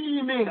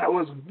dreaming. I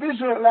was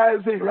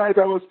visualizing, right?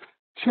 I was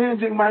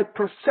changing my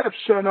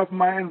perception of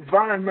my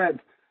environment,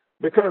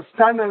 because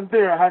standing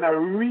there I had a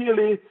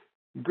really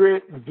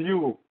great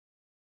view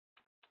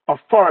of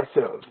forest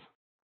hills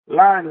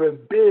lined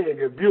with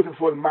big,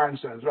 beautiful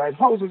mansions, right?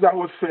 Houses that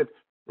would fit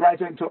right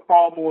into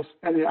almost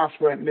any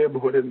affluent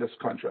neighborhood in this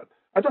country.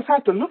 I just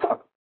had to look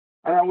up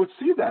and I would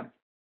see them.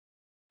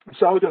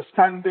 So I would just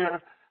stand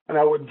there and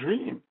I would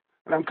dream.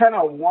 And I'm kind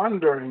of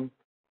wondering,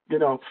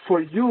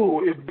 for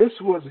you, if this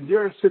was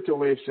your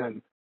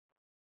situation,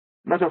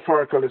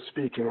 metaphorically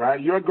speaking,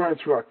 right? You're going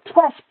through a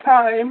tough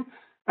time,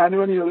 and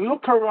when you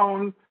look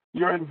around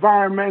your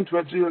environment,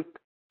 when you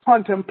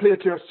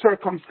contemplate your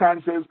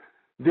circumstances,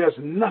 there's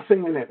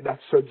nothing in it that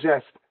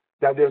suggests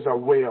that there's a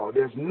way out.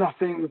 There's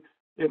nothing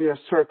in your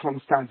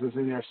circumstances,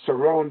 in your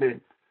surrounding,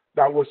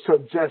 that would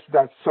suggest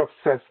that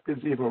success is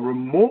even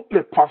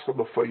remotely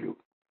possible for you.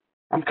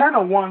 I'm kind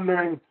of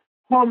wondering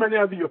how many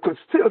of you could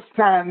still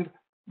stand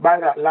by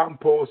that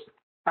lamppost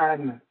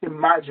and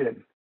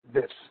imagine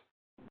this.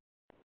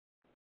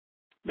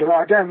 You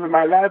know, again, with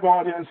my live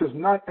audiences,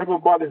 not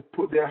everybody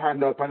put their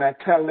hand up, and I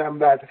tell them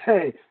that,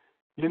 hey,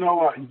 you know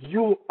what,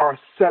 you are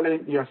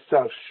selling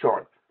yourself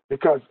short,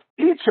 because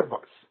each of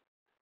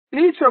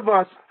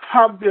us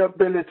have the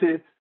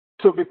ability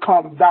to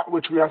become that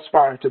which we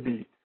aspire to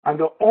be. And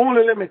the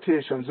only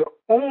limitations, the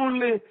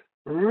only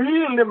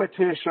real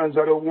limitations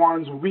are the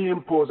ones we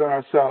impose on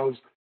ourselves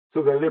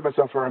to the limits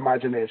of our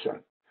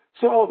imagination.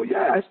 So,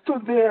 yeah, I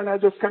stood there and I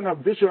just kind of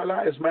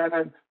visualized, man,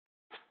 and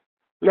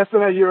less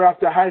than a year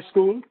after high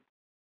school,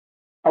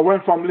 I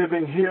went from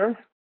living here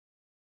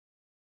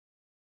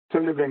to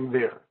living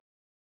there.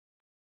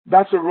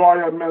 That's the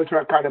Royal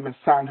Military Academy,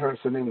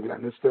 Sandhurst in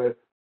England.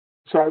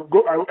 So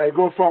I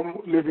go from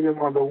living in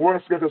one of the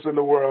worst ghettos in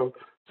the world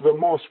to the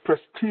most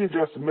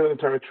prestigious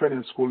military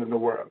training school in the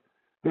world.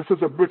 This is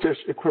the British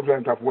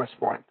equivalent of West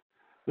Point.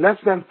 Less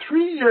than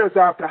 3 years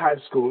after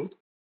high school,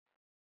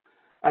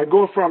 I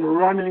go from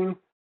running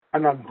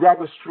on a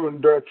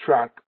gravel-strewn dirt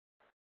track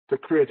to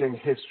creating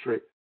history,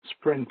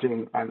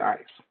 sprinting on ice.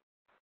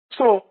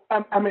 So,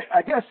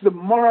 I guess the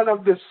moral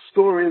of this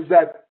story is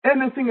that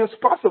anything is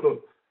possible.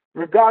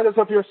 Regardless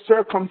of your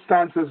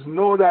circumstances,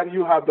 know that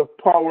you have the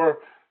power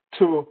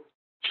to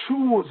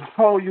choose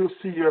how you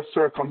see your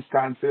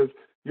circumstances.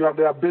 You have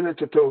the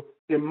ability to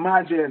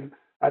imagine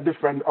a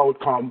different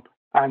outcome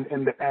and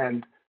in the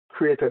end,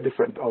 create a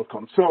different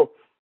outcome. So,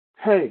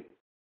 hey,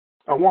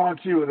 I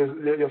want you,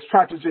 your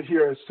strategy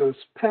here is to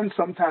spend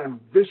some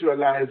time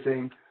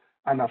visualizing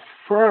and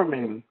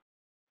affirming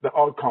the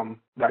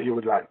outcome that you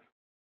would like.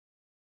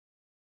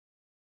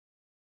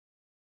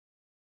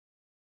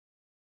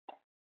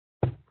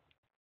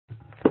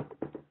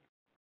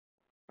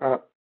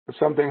 Is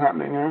something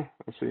happening here?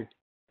 Let's see.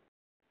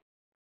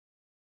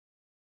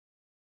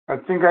 I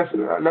think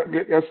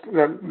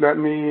let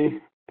me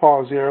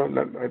pause here.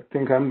 I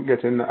think I'm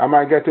getting. Am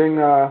I getting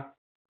a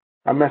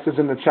message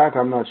in the chat?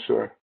 I'm not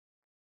sure.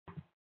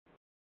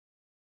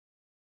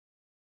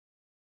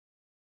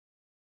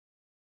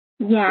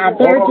 Yeah,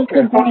 they're just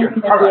agreeing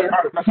with All right, you.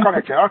 all right, let's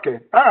connect here. Okay.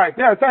 All right.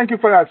 Yeah, thank you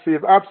for that,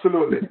 Steve.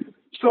 Absolutely.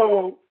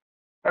 So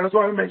I just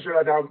want to make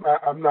sure that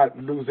I'm not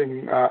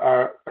losing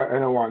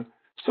anyone.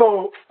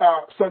 So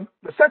the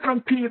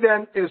second P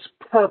then is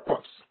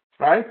purpose,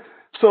 right?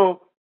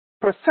 So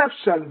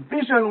perception,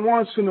 vision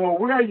wants to know,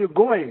 where are you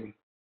going?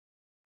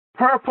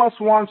 Purpose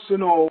wants to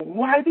know,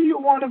 why do you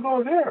want to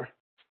go there?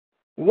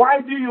 Why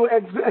do you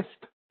exist?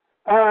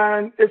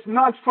 And it's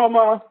not from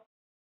a,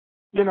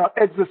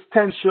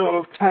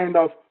 existential kind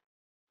of,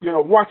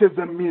 what is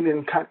the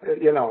meaning,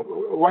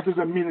 what is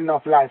the meaning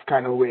of life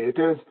kind of way. It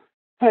is,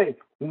 hey,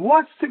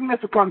 what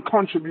significant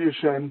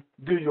contribution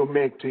do you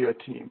make to your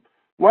team?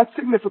 What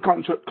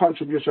significant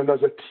contribution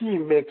does a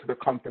team make to the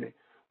company?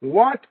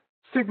 What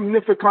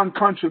significant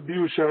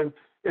contribution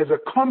is a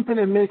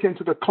company making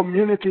to the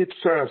community it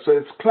serves, so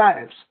its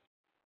clients?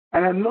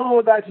 And I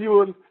know that you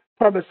will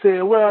probably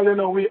say, well,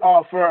 we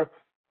offer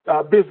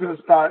business,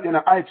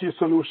 IT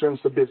solutions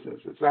to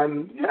businesses.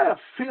 And yeah,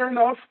 fair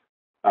enough.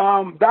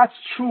 That's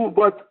true,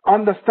 but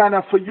understand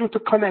that for you to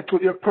connect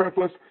with your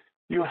purpose,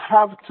 you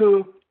have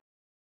to,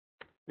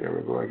 here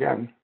we go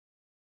again.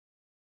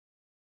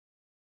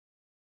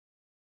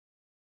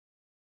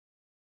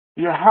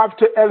 You have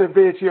to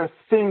elevate your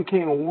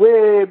thinking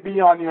way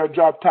beyond your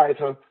job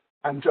title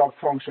and job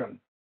function.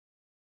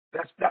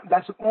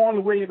 That's the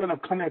only way you're going to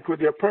connect with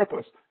your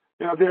purpose.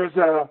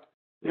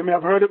 You may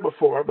have heard it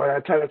before, but I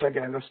tell it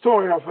again. The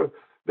story of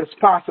this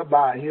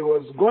passerby. He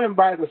was going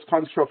by this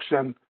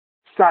construction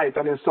site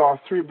and he saw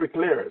 3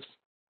 bricklayers.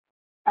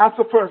 Asked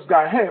the first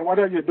guy, hey, what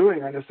are you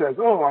doing? And he says,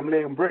 oh, I'm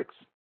laying bricks.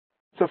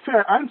 It's a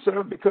fair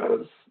answer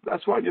because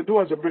that's what you do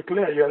as a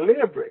bricklayer. You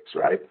lay bricks,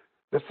 right?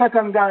 The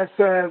second guy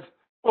says,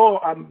 oh,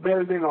 I'm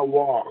building a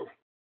wall.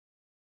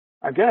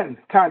 Again,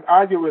 can't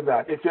argue with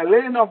that. If you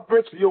lay enough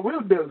bricks, you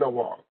will build a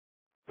wall.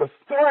 The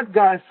third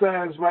guy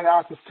says, when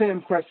asked the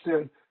same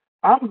question,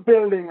 I'm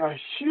building a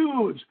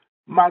huge,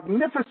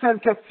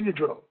 magnificent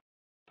cathedral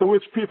to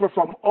which people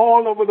from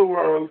all over the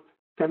world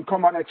can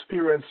come and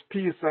experience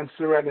peace and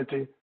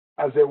serenity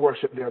as they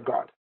worship their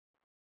God.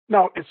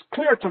 Now, it's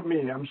clear to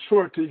me, I'm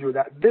sure to you,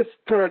 that this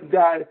third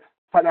guy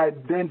had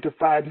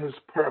identified his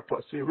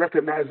purpose. He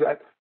recognized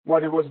that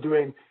what he was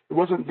doing, it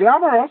wasn't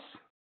glamorous.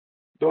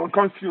 Don't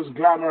confuse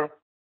glamour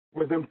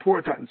with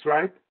importance,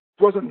 right?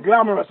 It wasn't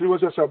glamorous. He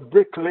was just a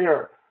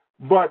bricklayer.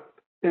 But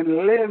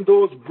in laying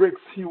those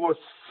bricks, he was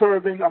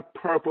serving a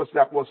purpose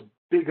that was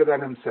bigger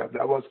than himself,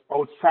 that was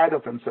outside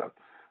of himself.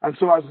 And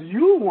so as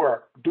you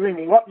work,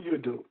 doing what you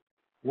do,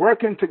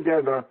 working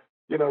together,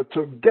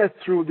 to get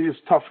through these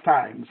tough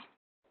times,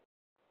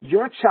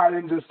 your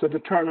challenge is to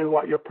determine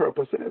what your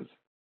purpose is.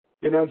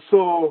 And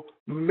so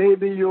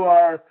maybe you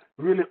are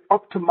really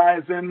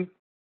optimizing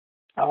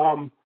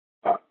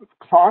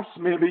costs,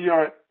 maybe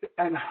you're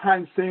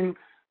enhancing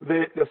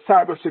the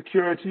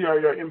cybersecurity, or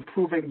you're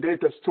improving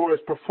data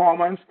storage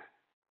performance.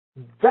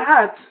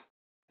 That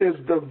is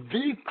the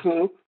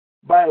vehicle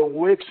by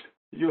which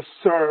you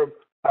serve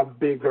a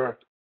bigger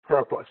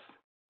purpose.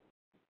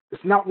 The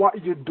It's not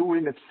what you do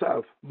in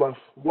itself, but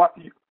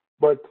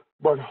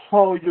but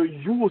how you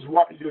use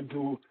what you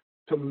do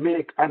to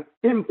make an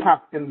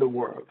impact in the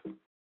world.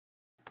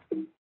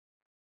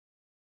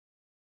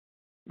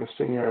 The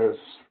singer is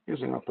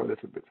using up a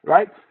little bit,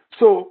 right?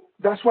 So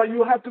that's why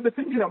you have to be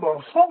thinking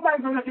about, how am I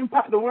going to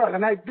impact the world?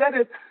 And I get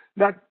it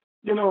that,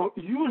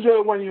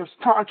 usually when you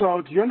start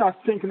out, you're not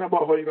thinking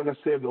about how you're going to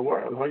save the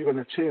world, how you're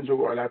going to change the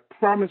world. I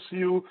promise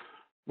you,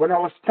 when I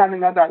was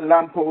standing at that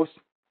lamppost,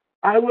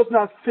 I was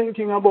not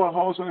thinking about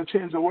how I was going to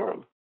change the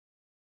world.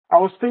 I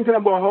was thinking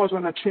about how I was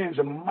going to change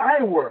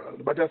my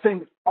world. But I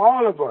think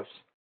all of us,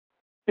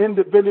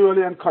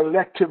 individually and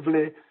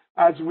collectively,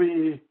 as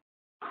we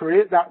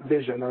create that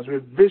vision, as we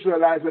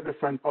visualize a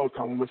different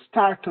outcome, we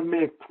start to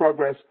make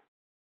progress.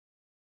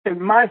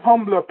 In my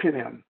humble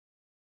opinion,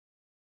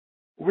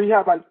 we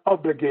have an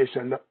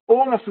obligation. The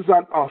onus is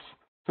on us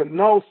to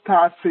now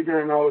start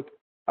figuring out,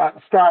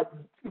 start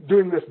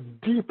doing this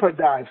deeper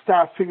dive,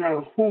 start figuring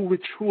out who we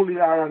truly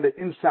are on the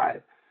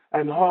inside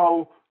and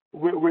how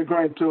we're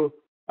going to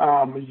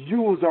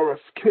use our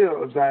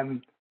skills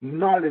and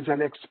knowledge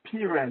and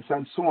experience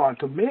and so on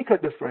to make a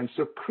difference,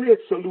 to create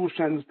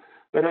solutions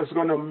that is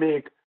going to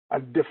make a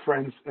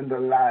difference in the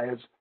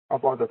lives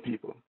of other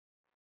people.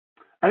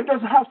 And it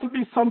doesn't have to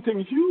be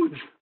something huge.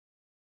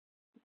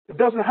 It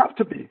doesn't have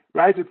to be,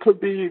 right? It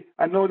could be,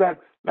 I know that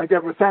like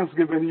every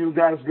Thanksgiving, you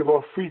guys give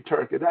out free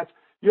turkey.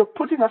 You're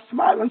putting a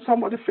smile on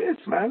somebody's face,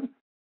 man.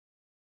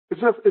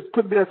 It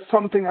could be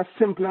something as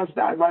simple as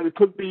that, right? It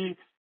could be,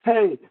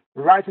 hey,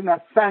 writing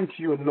a thank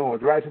you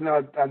note, writing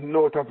a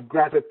note of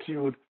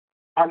gratitude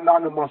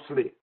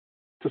anonymously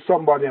to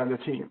somebody on the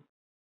team.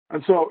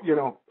 And so,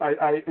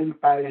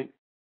 I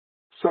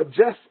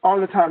suggest all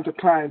the time to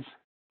clients,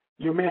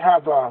 you may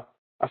have a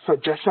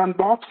suggestion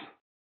box,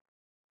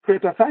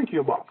 create a thank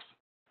you box,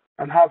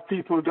 and have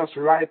people just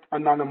write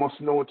anonymous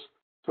notes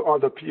to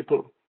other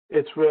people.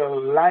 It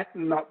will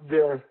lighten up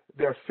their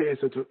face.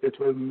 It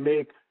will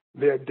make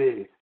their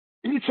day.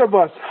 Each of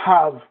us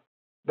have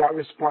that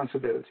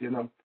responsibility,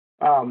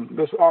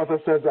 This author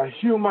says that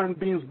human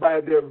beings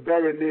by their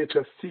very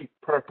nature seek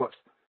purpose.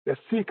 They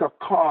seek a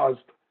cause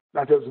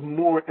that is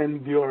more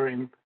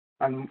enduring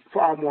and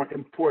far more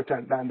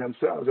important than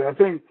themselves. And I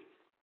think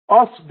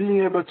us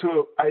being able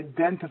to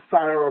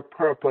identify our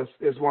purpose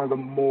is one of the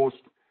most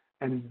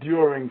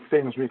enduring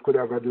things we could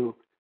ever do,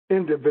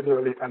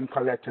 individually and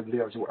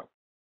collectively as well.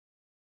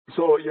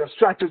 So your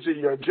strategy,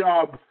 your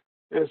job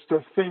is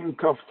to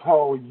think of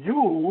how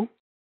you,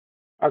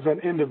 as an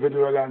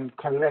individual and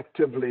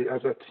collectively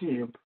as a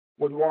team,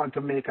 would want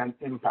to make an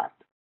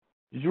impact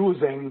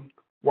using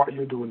what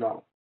you do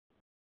now.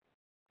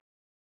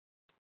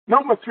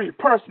 Number 3,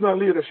 personal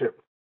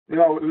leadership.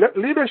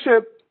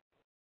 Leadership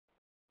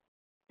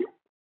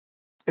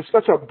is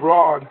such a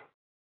broad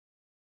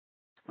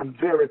and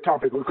varied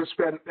topic. We could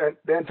spend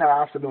the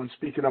entire afternoon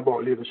speaking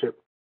about leadership.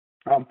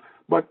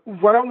 But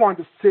what I want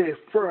to say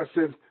first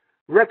is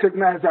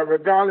recognize that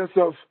regardless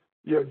of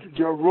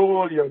your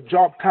role, your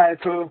job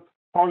title,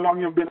 how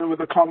long you've been with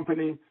the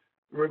company,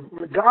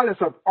 regardless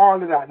of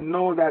all of that,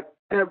 know that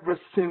every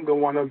single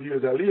one of you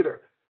is a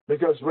leader.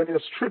 Because when you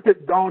strip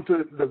it down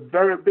to the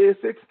very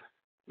basics,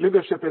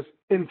 leadership is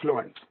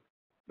influence.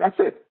 That's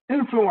it,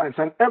 influence.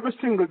 And every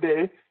single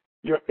day,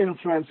 you're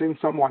influencing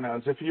someone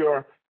else. If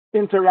you're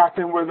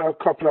interacting with a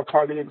couple of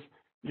colleagues,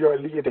 you're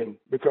leading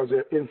because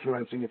you're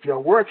influencing. If you're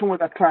working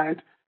with a client,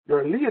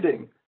 you're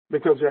leading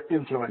because you're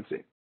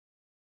influencing.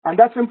 And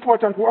that's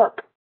important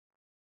work.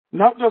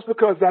 Not just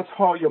because that's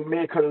how you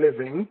make a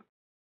living,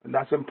 and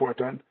that's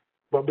important,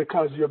 but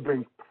because you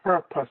bring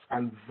purpose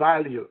and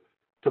value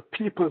to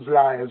people's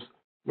lives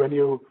when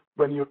you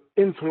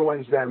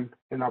influence them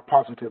in a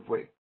positive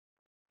way.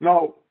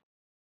 Now,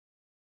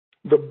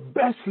 the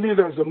best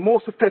leaders, the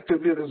most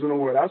effective leaders in the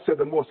world, I'll say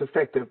the most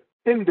effective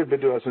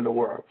individuals in the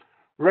world,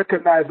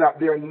 recognize that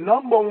their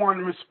number one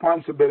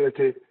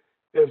responsibility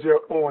is their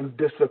own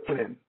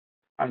discipline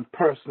and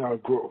personal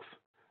growth.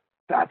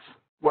 That's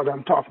what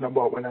I'm talking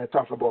about when I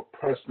talk about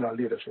personal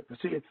leadership. You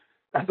see,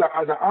 as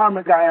an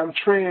army guy, I'm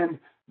trained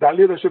that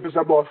leadership is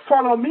about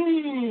follow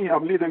me.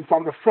 I'm leading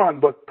from the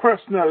front, but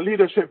personal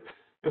leadership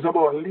is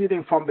about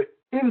leading from the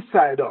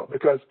inside out,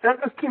 because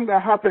everything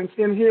that happens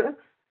in here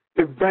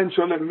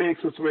eventually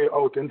makes its way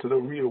out into the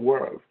real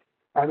world.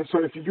 And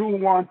so if you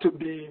want to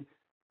be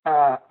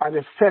an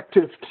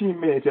effective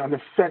teammate, an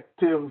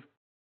effective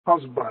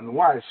husband,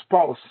 wife,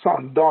 spouse,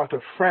 son,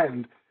 daughter,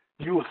 friend,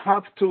 you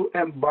have to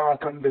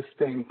embark on this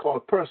thing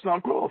called personal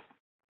growth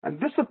and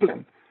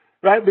discipline,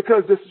 right?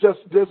 Because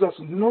there's just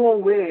no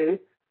way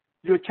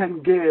you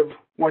can give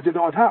what you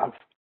don't have.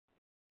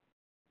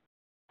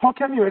 How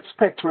can you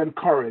expect to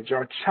encourage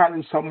or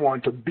challenge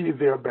someone to be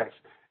their best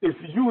if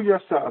you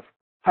yourself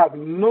have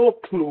no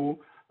clue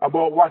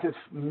about what it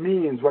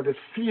means, what it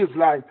feels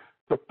like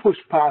to push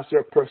past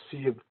your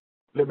perceived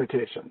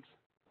limitations?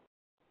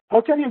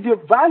 How can you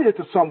give value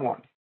to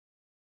someone?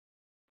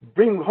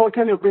 How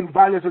can you bring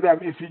value to them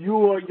if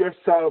you are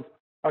yourself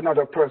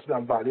another person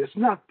of value? It's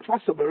not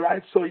possible,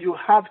 right? So you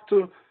have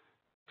to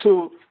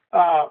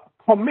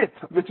commit,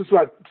 which is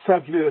what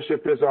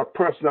self-leadership is, or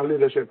personal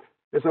leadership.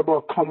 It's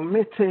about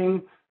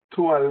committing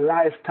to a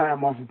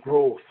lifetime of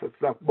growth. It's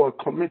about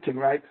committing,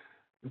 right?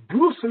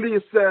 Bruce Lee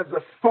says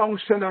the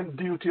function and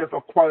duty of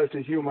a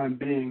quality human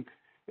being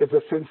is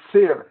a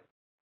sincere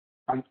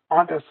and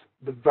honest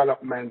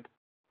development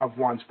of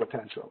one's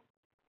potential.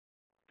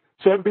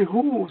 So it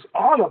behooves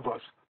all of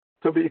us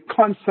to be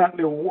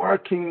constantly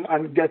working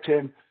and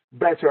getting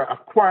better,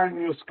 acquiring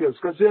new skills,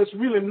 because there's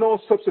really no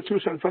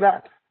substitution for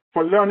that,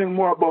 for learning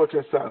more about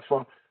yourself,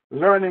 for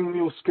learning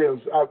new skills,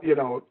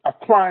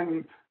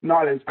 acquiring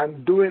knowledge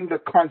and doing the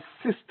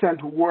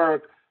consistent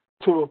work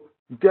to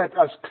get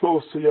as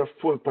close to your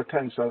full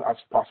potential as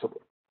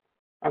possible.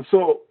 And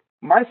so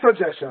my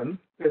suggestion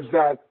is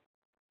that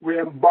we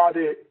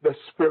embody the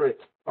spirit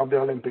of the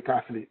Olympic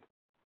athlete.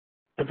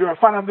 If you're a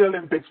fan of the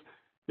Olympics,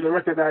 you'll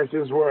recognize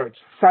these words: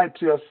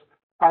 Citius,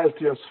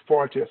 Altius,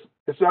 Fortius.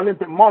 It's the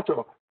Olympic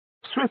motto: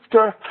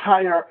 swifter,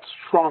 higher,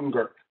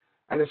 stronger.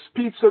 And it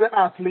speaks to the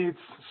athlete's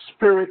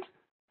spirit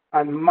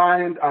and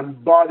mind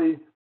and body,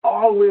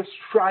 always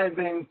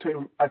striving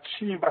to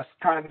achieve a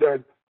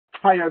standard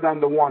higher than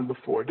the one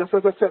before. Just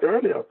as I said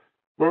earlier,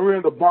 when we're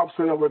in the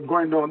bobsled and we're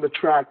going down the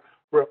track,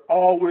 we're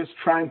always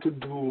trying to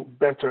do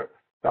better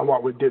than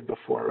what we did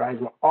before, right?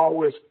 We're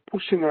always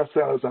pushing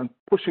ourselves and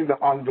pushing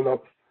the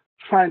envelope,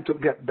 trying to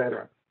get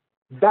better.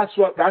 That's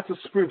the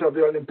spirit of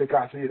the Olympic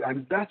athlete,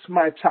 and that's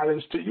my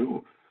challenge to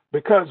you,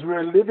 because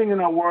we're living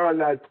in a world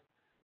that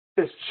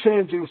is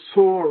changing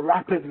so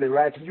rapidly,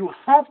 right? You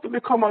have to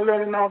become a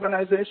learning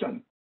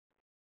organization,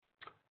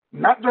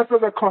 not just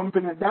as a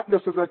company, not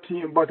just as a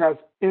team, but as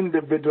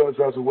individuals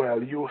as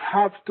well. You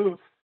have to,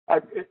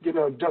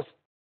 just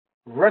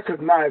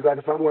recognize that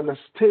if I'm going to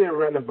stay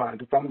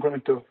relevant, if I'm going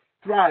to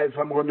thrive, if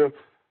I'm going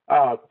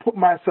to put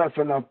myself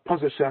in a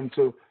position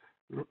to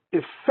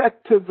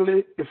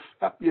effectively,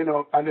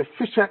 and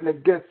efficiently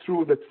get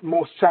through the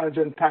most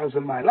challenging times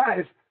in my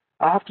life,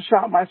 I have to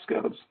sharpen my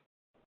skills.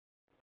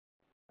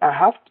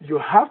 You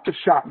have to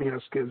sharpen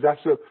your skills.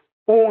 That's the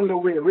only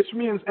way, which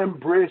means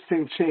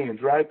embracing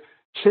change, right?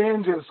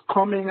 Change is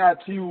coming at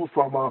you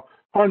from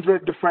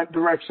 100 different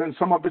directions.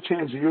 Some of the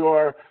change you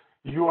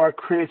are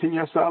creating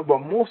yourself, but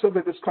most of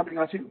it is coming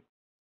at you.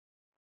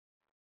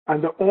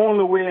 And the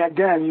only way,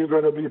 again, you're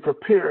going to be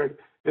prepared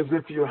is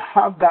if you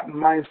have that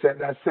mindset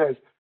that says,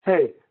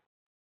 hey,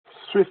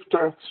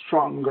 swifter,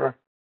 stronger,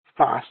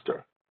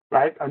 faster,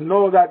 right? I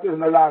know that in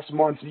the last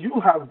month you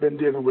have been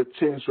dealing with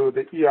change through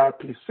the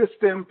ERP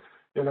system,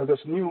 this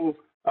new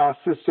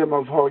system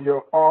of how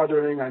you're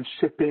ordering and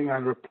shipping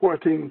and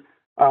reporting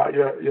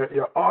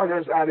your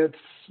orders, and it's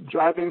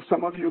driving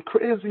some of you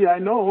crazy, I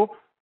know,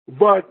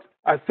 but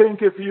I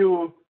think if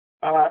you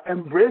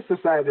embrace this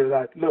idea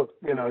that, look,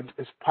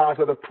 it's part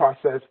of the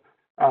process,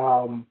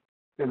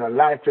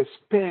 life is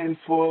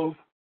painful.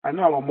 I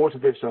know I'm a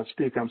motivational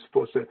speaker. I'm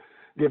supposed to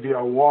give you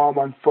a warm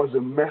and fuzzy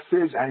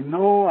message. I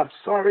know, I'm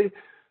sorry.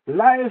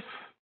 Life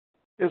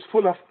is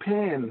full of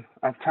pain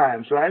at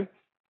times, right?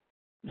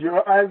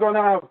 You're either going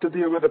to have to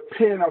deal with the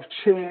pain of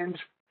change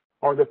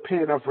or the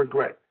pain of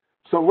regret.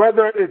 So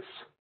whether it's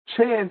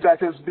change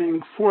that is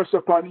being forced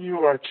upon you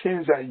or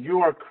change that you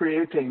are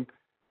creating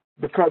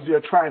because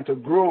you're trying to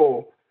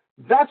grow,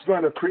 it's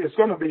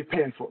going to be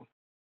painful.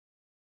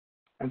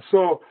 And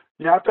so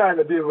you have to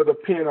either deal with the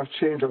pain of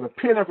change or the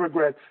pain of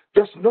regret.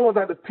 Just know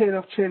that the pain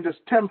of change is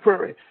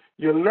temporary.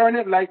 You learn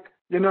it like,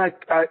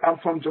 I'm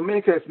from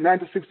Jamaica. It's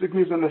 96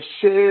 degrees in the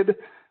shade,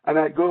 and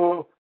I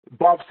go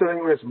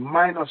bobsledding where it's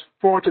minus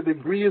 40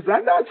 degrees,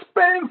 and that's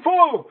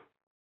painful.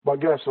 But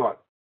guess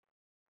what?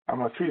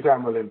 I'm a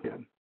 3-time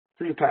Olympian,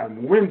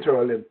 3-time Winter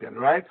Olympian,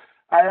 right?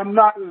 I am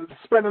not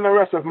spending the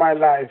rest of my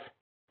life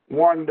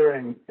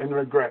wondering in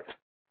regret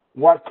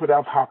what could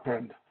have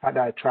happened had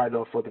I tried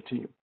out for the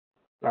team,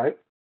 right?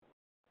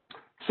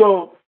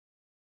 So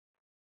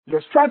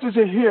your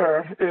strategy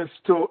here is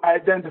to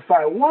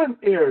identify one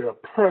area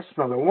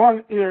personally,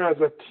 one area as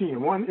a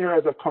team, one area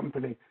as a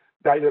company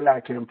that you'd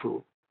like to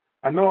improve.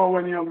 I know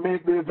when you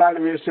make the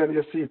evaluation,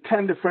 you see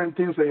 10 different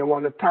things and you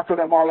want to tackle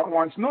them all at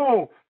once.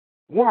 No,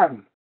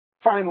 one.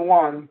 Find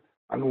one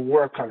and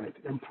work on it,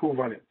 improve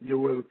on it. You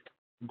will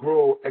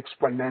grow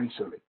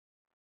exponentially.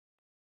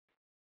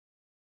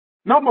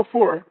 Number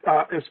 4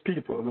 is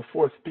people, the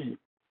 4th P.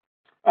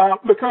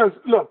 Because,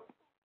 look,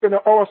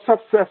 our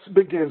success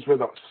begins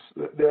with us.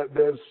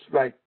 There's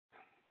like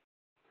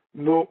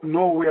no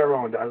way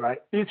around that, right?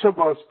 Each of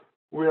us,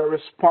 we are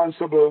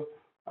responsible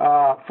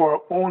for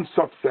our own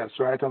success,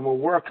 right? And we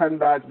work on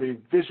that, we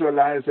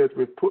visualize it,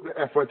 we put the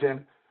effort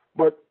in.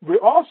 But we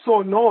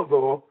also know,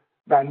 though,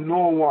 that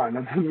no one,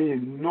 and I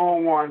mean no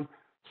one,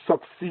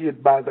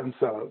 succeed by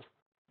themselves.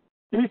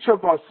 Each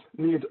of us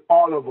needs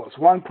all of us.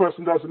 One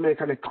person doesn't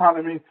make an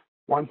economy,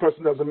 one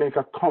person doesn't make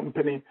a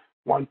company,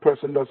 one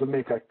person doesn't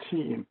make a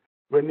team.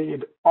 We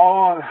need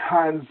all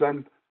hands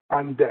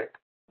on deck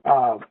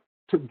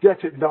to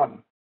get it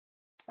done.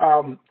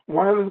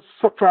 One of the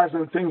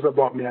surprising things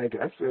about me, I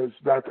guess, is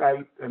that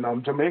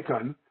I'm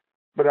Jamaican,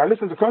 but I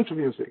listen to country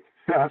music.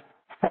 I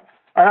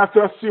have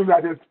to assume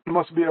that it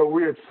must be a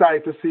weird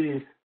sight to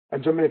see a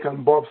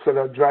Jamaican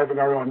bobsledder driving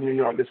around New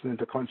York listening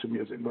to country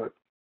music, but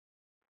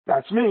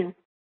that's me.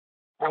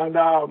 And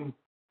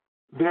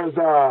there's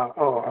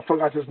I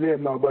forgot his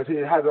name now, but he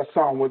has a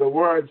song with the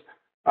words,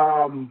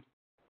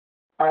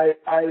 I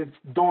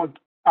don't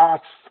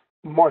ask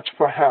much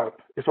for help.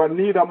 If I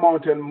need a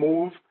mountain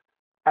moved,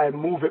 I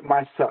move it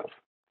myself.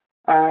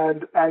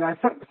 And I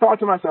thought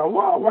to myself,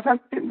 wow, what an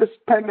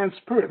independent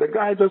spirit. The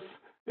guy just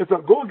is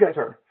a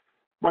go-getter.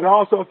 But I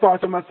also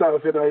thought to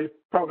myself, he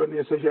probably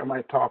needs to hear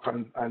my talk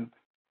and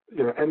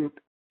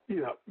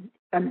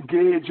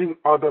engaging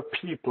other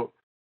people,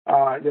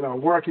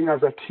 working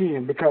as a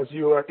team, because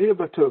you are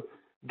able to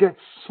get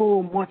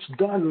so much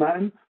done,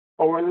 man.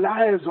 Our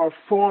lives are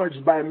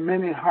forged by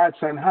many hearts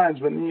and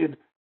hands. We need,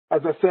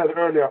 as I said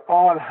earlier,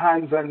 all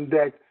hands on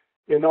deck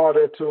in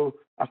order to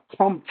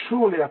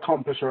truly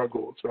accomplish our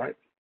goals, right?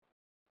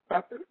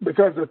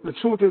 Because the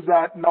truth is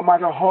that no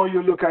matter how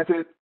you look at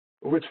it,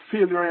 which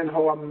field you're in,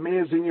 how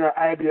amazing your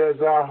ideas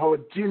are, how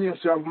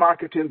genius your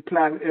marketing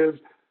plan is,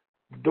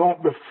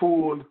 don't be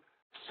fooled.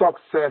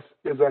 Success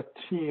is a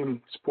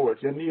team sport.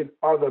 You need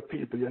other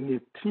people. You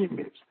need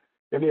teammates.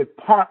 You need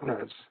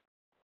partners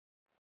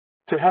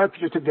to help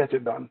you to get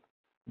it done.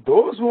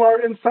 Those who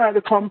are inside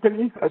the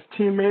company as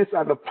teammates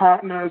and the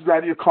partners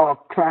that you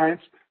call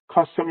clients,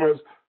 customers,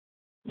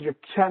 you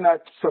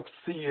cannot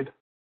succeed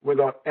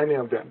without any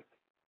of them.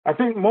 I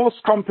think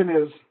most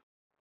companies,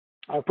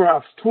 or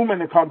perhaps too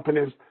many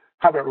companies,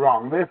 have it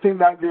wrong. They think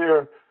that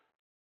their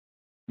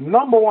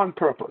number one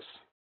purpose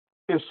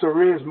is to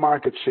raise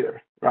market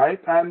share,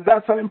 right? And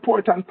that's an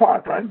important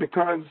part, right?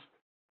 Because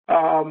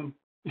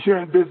you're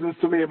in business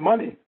to make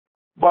money.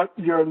 But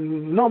your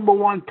number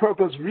one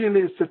purpose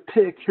really is to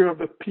take care of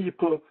the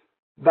people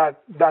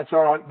that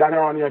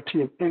are on your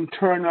team,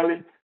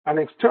 internally and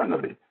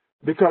externally.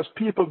 Because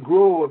people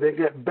grow, they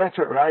get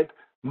better, right?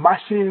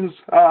 Machines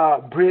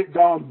break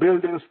down,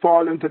 buildings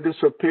fall into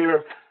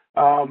disrepair,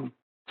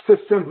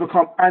 systems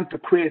become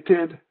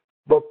antiquated,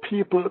 but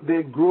people,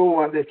 they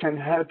grow and they can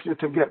help you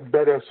to get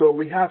better. So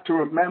we have to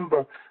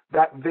remember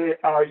that they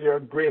are your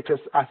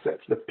greatest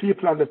assets. The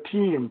people on the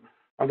team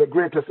are the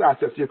greatest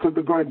assets. You could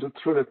be going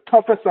through the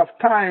toughest of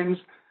times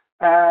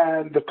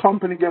and the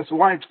company gets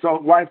wiped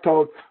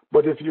out,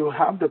 but if you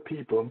have the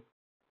people,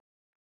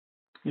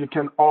 you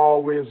can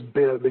always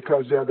build,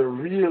 because they're the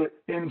real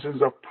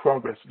engines of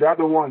progress. They're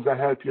the ones that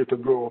help you to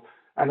grow.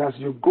 And as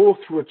you go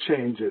through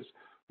changes,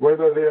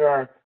 whether they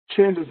are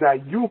changes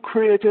that you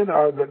created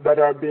or that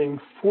are being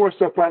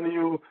forced upon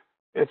you,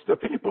 it's the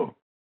people,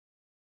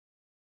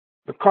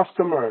 the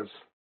customers,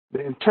 the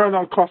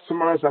internal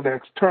customers and the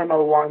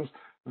external ones.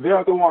 They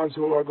are the ones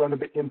who are going to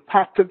be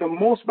impacted the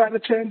most by the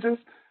changes,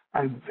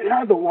 and they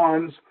are the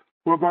ones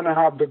who are going to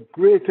have the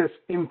greatest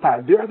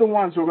impact. They are the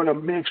ones who are going to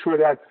make sure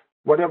that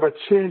whatever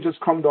changes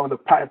come down the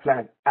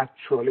pipeline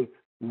actually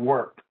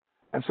work.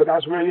 And so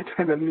that's where you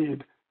kind of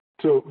need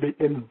to be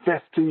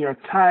investing your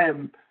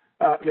time.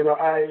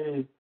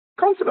 I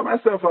consider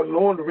myself a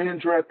lone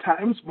ranger at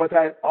times, but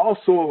I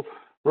also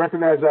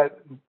recognize that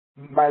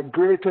my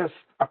greatest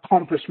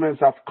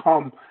accomplishments have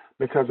come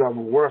because I've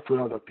worked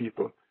with other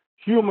people.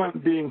 Human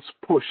beings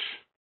push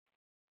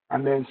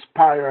and they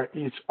inspire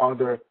each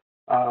other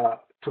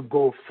to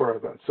go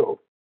further. So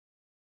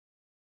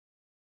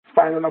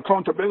find an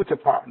accountability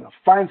partner.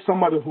 Find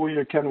somebody who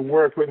you can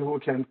work with, who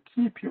can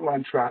keep you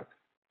on track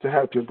to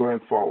help you going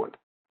forward.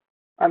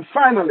 And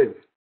finally,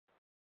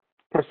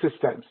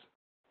 persistence.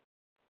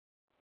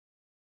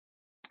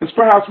 It's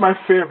perhaps my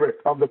favorite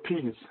of the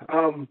P's,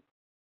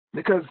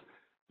 because,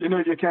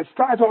 you can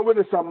start out with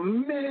this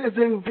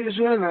amazing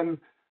vision and,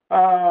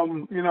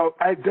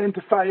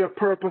 identify your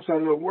purpose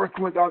and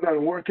working with others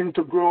and working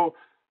to grow.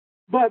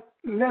 But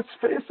let's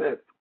face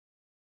it,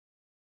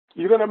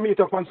 you're going to meet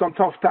up on some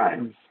tough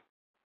times,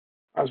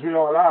 as we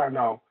all are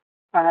now.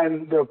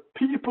 And the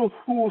people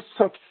who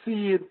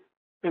succeed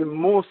in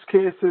most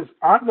cases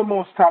aren't the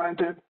most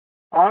talented,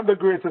 aren't the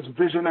greatest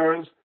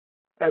visionaries,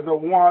 are the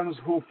ones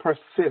who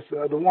persist,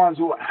 are the ones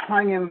who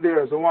hang in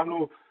there, the ones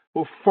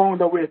who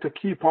found a way to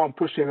keep on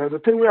pushing. And the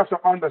thing we have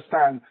to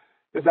understand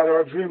is that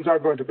our dreams are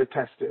going to be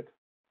tested.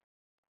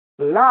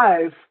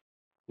 Life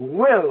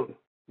will,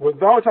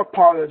 without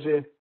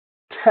apology,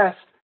 test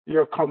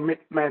your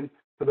commitment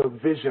to the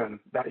vision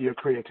that you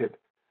created.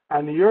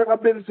 And your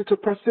ability to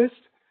persist,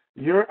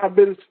 your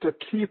ability to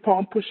keep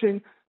on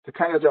pushing, to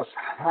kind of just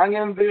hang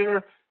in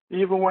there,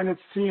 even when it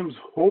seems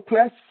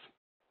hopeless,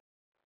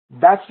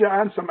 that's your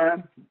answer,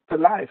 man, to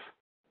life.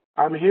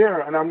 I'm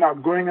here and I'm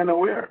not going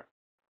anywhere.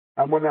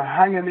 I'm going to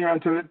hang in there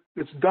until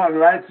it's done,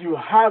 right? You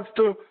have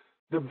to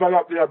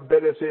develop the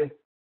ability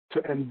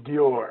to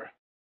endure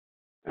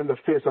in the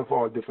face of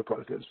all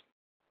difficulties.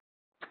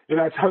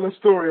 I tell the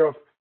story of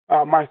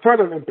my third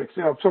Olympics.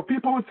 So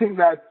people would think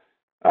that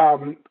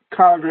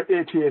Calgary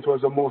 88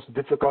 was the most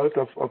difficult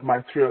of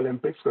my three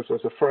Olympics, because it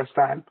was the first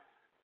time.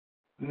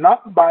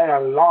 Not by a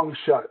long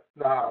shot.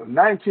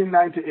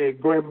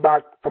 1998, going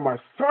back for my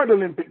third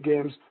Olympic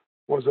Games,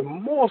 was the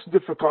most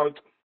difficult.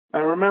 I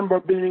remember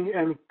being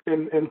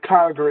in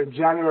Calgary,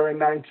 January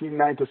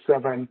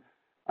 1997,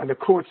 And the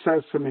coach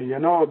says to me, you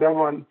know,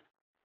 Devon,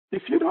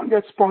 if you don't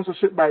get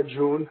sponsorship by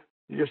June,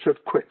 you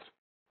should quit.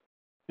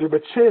 You'll be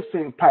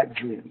chasing pipe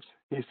dreams,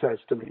 he says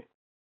to me.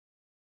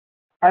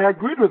 I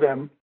agreed with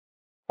him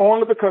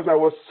only because I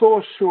was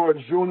so sure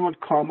June would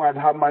come, I'd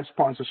have my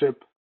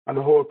sponsorship, and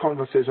the whole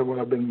conversation would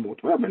have been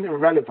moot. Would have been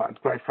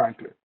irrelevant, quite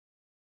frankly.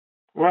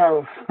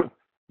 Well,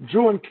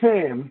 June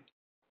came,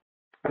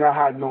 and I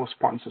had no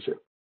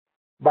sponsorship.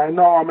 By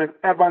now, I'm in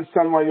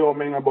Evanston,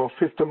 Wyoming, about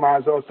 50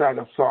 miles outside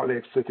of Salt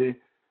Lake City,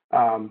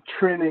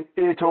 training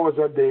 8 hours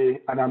a day,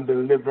 and I'm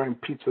delivering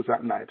pizzas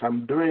at night.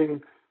 I'm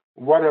doing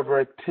whatever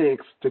it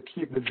takes to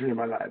keep the dream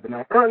alive.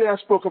 And earlier I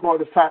spoke about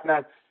the fact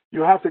that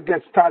you have to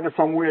get started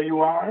from where you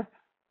are.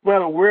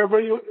 Well, wherever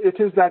it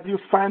is that you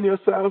find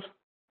yourself,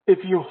 if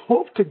you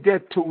hope to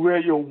get to where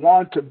you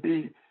want to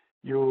be,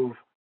 you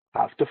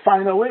have to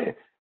find a way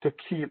to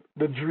keep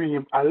the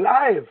dream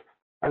alive.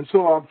 And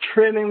so I'm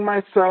training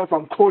myself,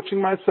 I'm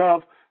coaching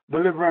myself,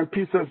 delivering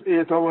pizzas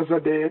 8 hours a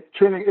day,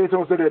 training 8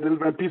 hours a day,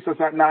 delivering pizzas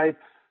at night.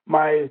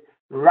 My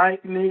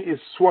right knee is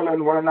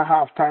swollen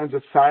 1.5 times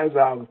the size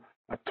of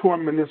a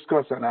torn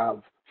meniscus, and I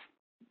have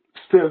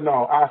still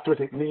now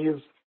arthritic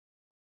knees.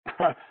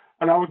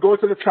 And I would go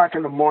to the track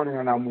in the morning,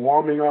 and I'm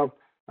warming up,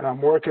 and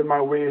I'm working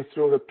my way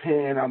through the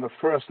pain on the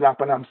first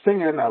lap, and I'm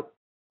singing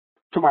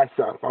to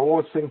myself. I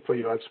won't sing for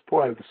you. I'll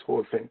spoil this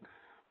whole thing.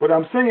 But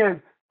I'm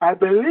singing, I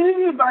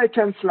believe I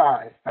can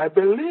fly. I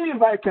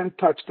believe I can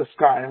touch the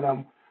sky. And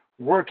I'm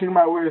working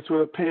my way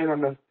through the pain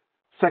on the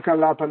second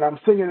lap, and I'm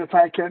singing, if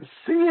I can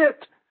see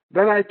it,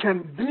 then I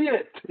can be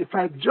it. If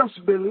I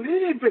just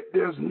believe it,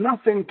 there's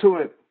nothing to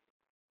it.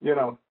 You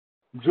know,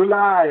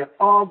 July,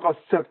 August,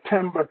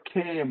 September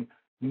came,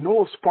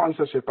 no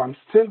sponsorship. I'm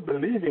still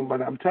believing,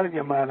 but I'm telling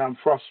you, man, I'm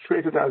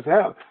frustrated as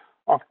hell.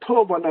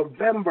 October,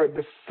 November,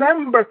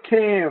 December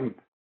came,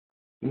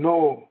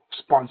 no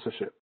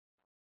sponsorship.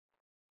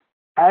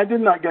 I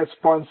did not get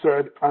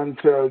sponsored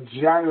until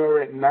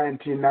January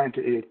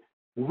 1998,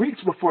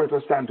 weeks before it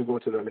was time to go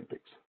to the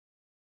Olympics.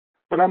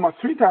 But I'm a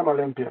 3-time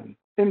Olympian,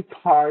 in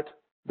part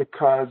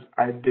because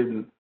I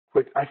didn't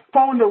quit. I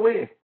found a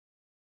way,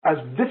 as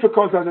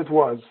difficult as it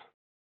was,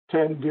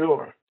 to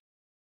endure.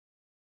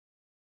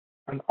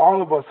 And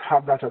all of us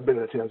have that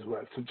ability as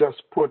well, to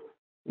just put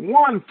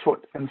one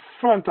foot in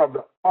front of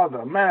the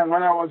other. Man,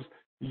 when I was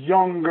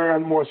younger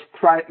and more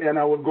sprightly and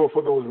I would go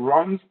for those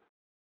runs,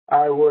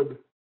 I would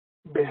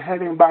be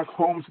heading back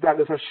home to that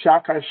little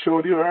shack I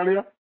showed you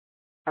earlier,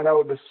 and I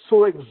would be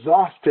so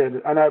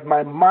exhausted, and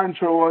my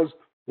mantra was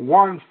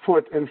one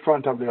foot in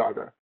front of the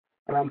other.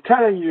 And I'm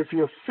telling you, if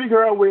you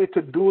figure a way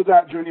to do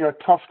that during your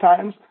tough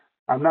times,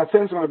 I'm not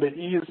saying it's going to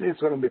be easy, it's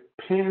going to be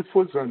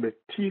painful, it's going to be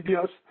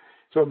tedious,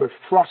 it's going to be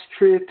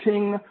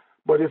frustrating,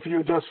 but if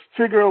you just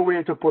figure a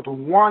way to put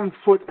one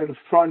foot in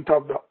front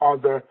of the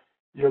other,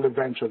 you'll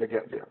eventually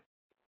get there.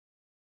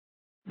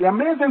 The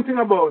amazing thing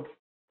about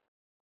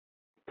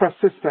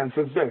persistence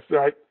is this,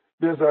 right?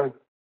 There's a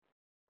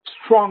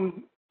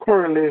strong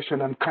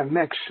correlation and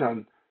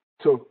connection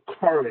to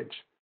courage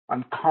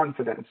and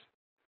confidence,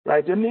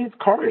 right? You need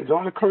courage.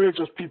 Only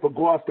courageous people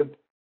go after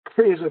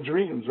crazy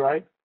dreams,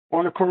 right?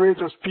 Only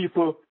courageous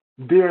people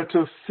dare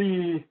to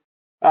see,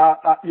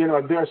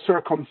 their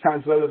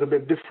circumstances a little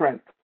bit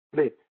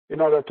differently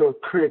in order to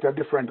create a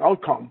different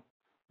outcome.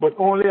 But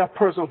only a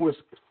person who is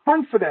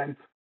confident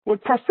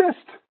would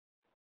persist.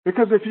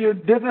 Because if you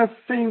didn't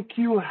think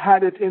you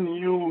had it in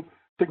you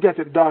to get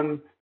it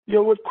done,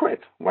 you would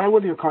quit. Why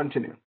would you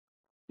continue?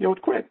 You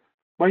would quit.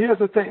 But here's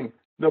the thing.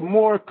 The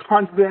more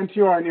confident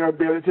you are in your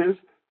abilities,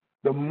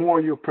 the more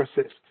you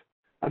persist.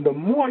 And the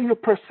more you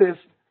persist,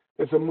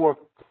 is the more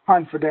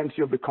confident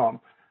you become.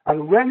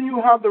 And when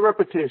you have the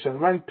reputation,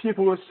 when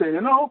people will say,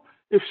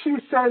 if she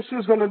says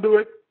she's going to do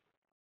it,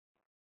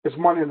 it's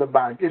money in the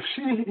bank. If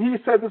he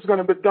says it's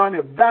going to be done,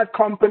 if that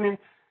company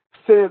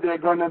say they're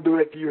going to do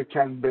it, you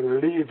can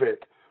believe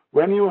it.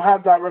 When you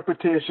have that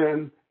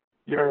reputation,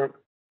 your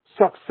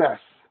success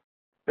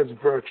is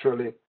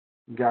virtually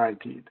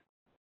guaranteed.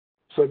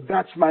 So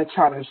that's my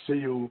challenge to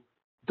you.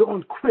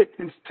 Don't quit.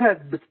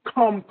 Instead,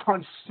 become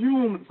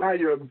consumed by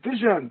your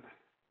vision.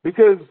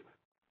 Because,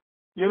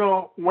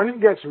 when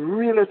it gets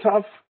really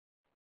tough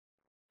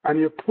and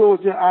you close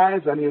your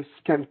eyes and you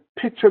can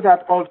picture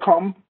that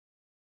outcome,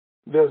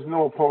 there's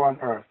no power on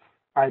earth,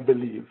 I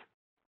believe,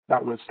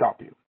 that will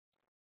stop you.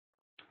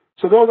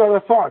 So those are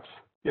the thoughts,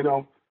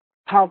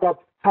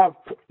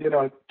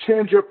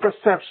 change your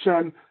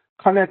perception,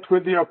 connect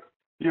with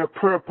your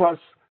purpose,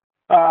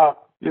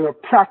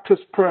 practice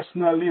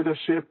personal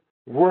leadership,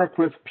 work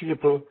with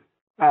people,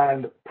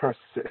 and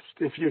persist.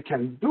 If you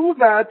can do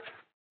that,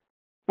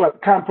 well,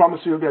 can't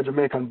promise you'll be a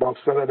Jamaican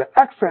boxer. The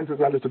accent is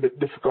a little bit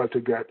difficult to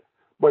get,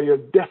 but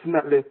you'll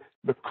definitely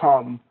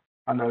become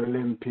an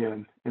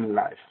Olympian in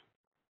life.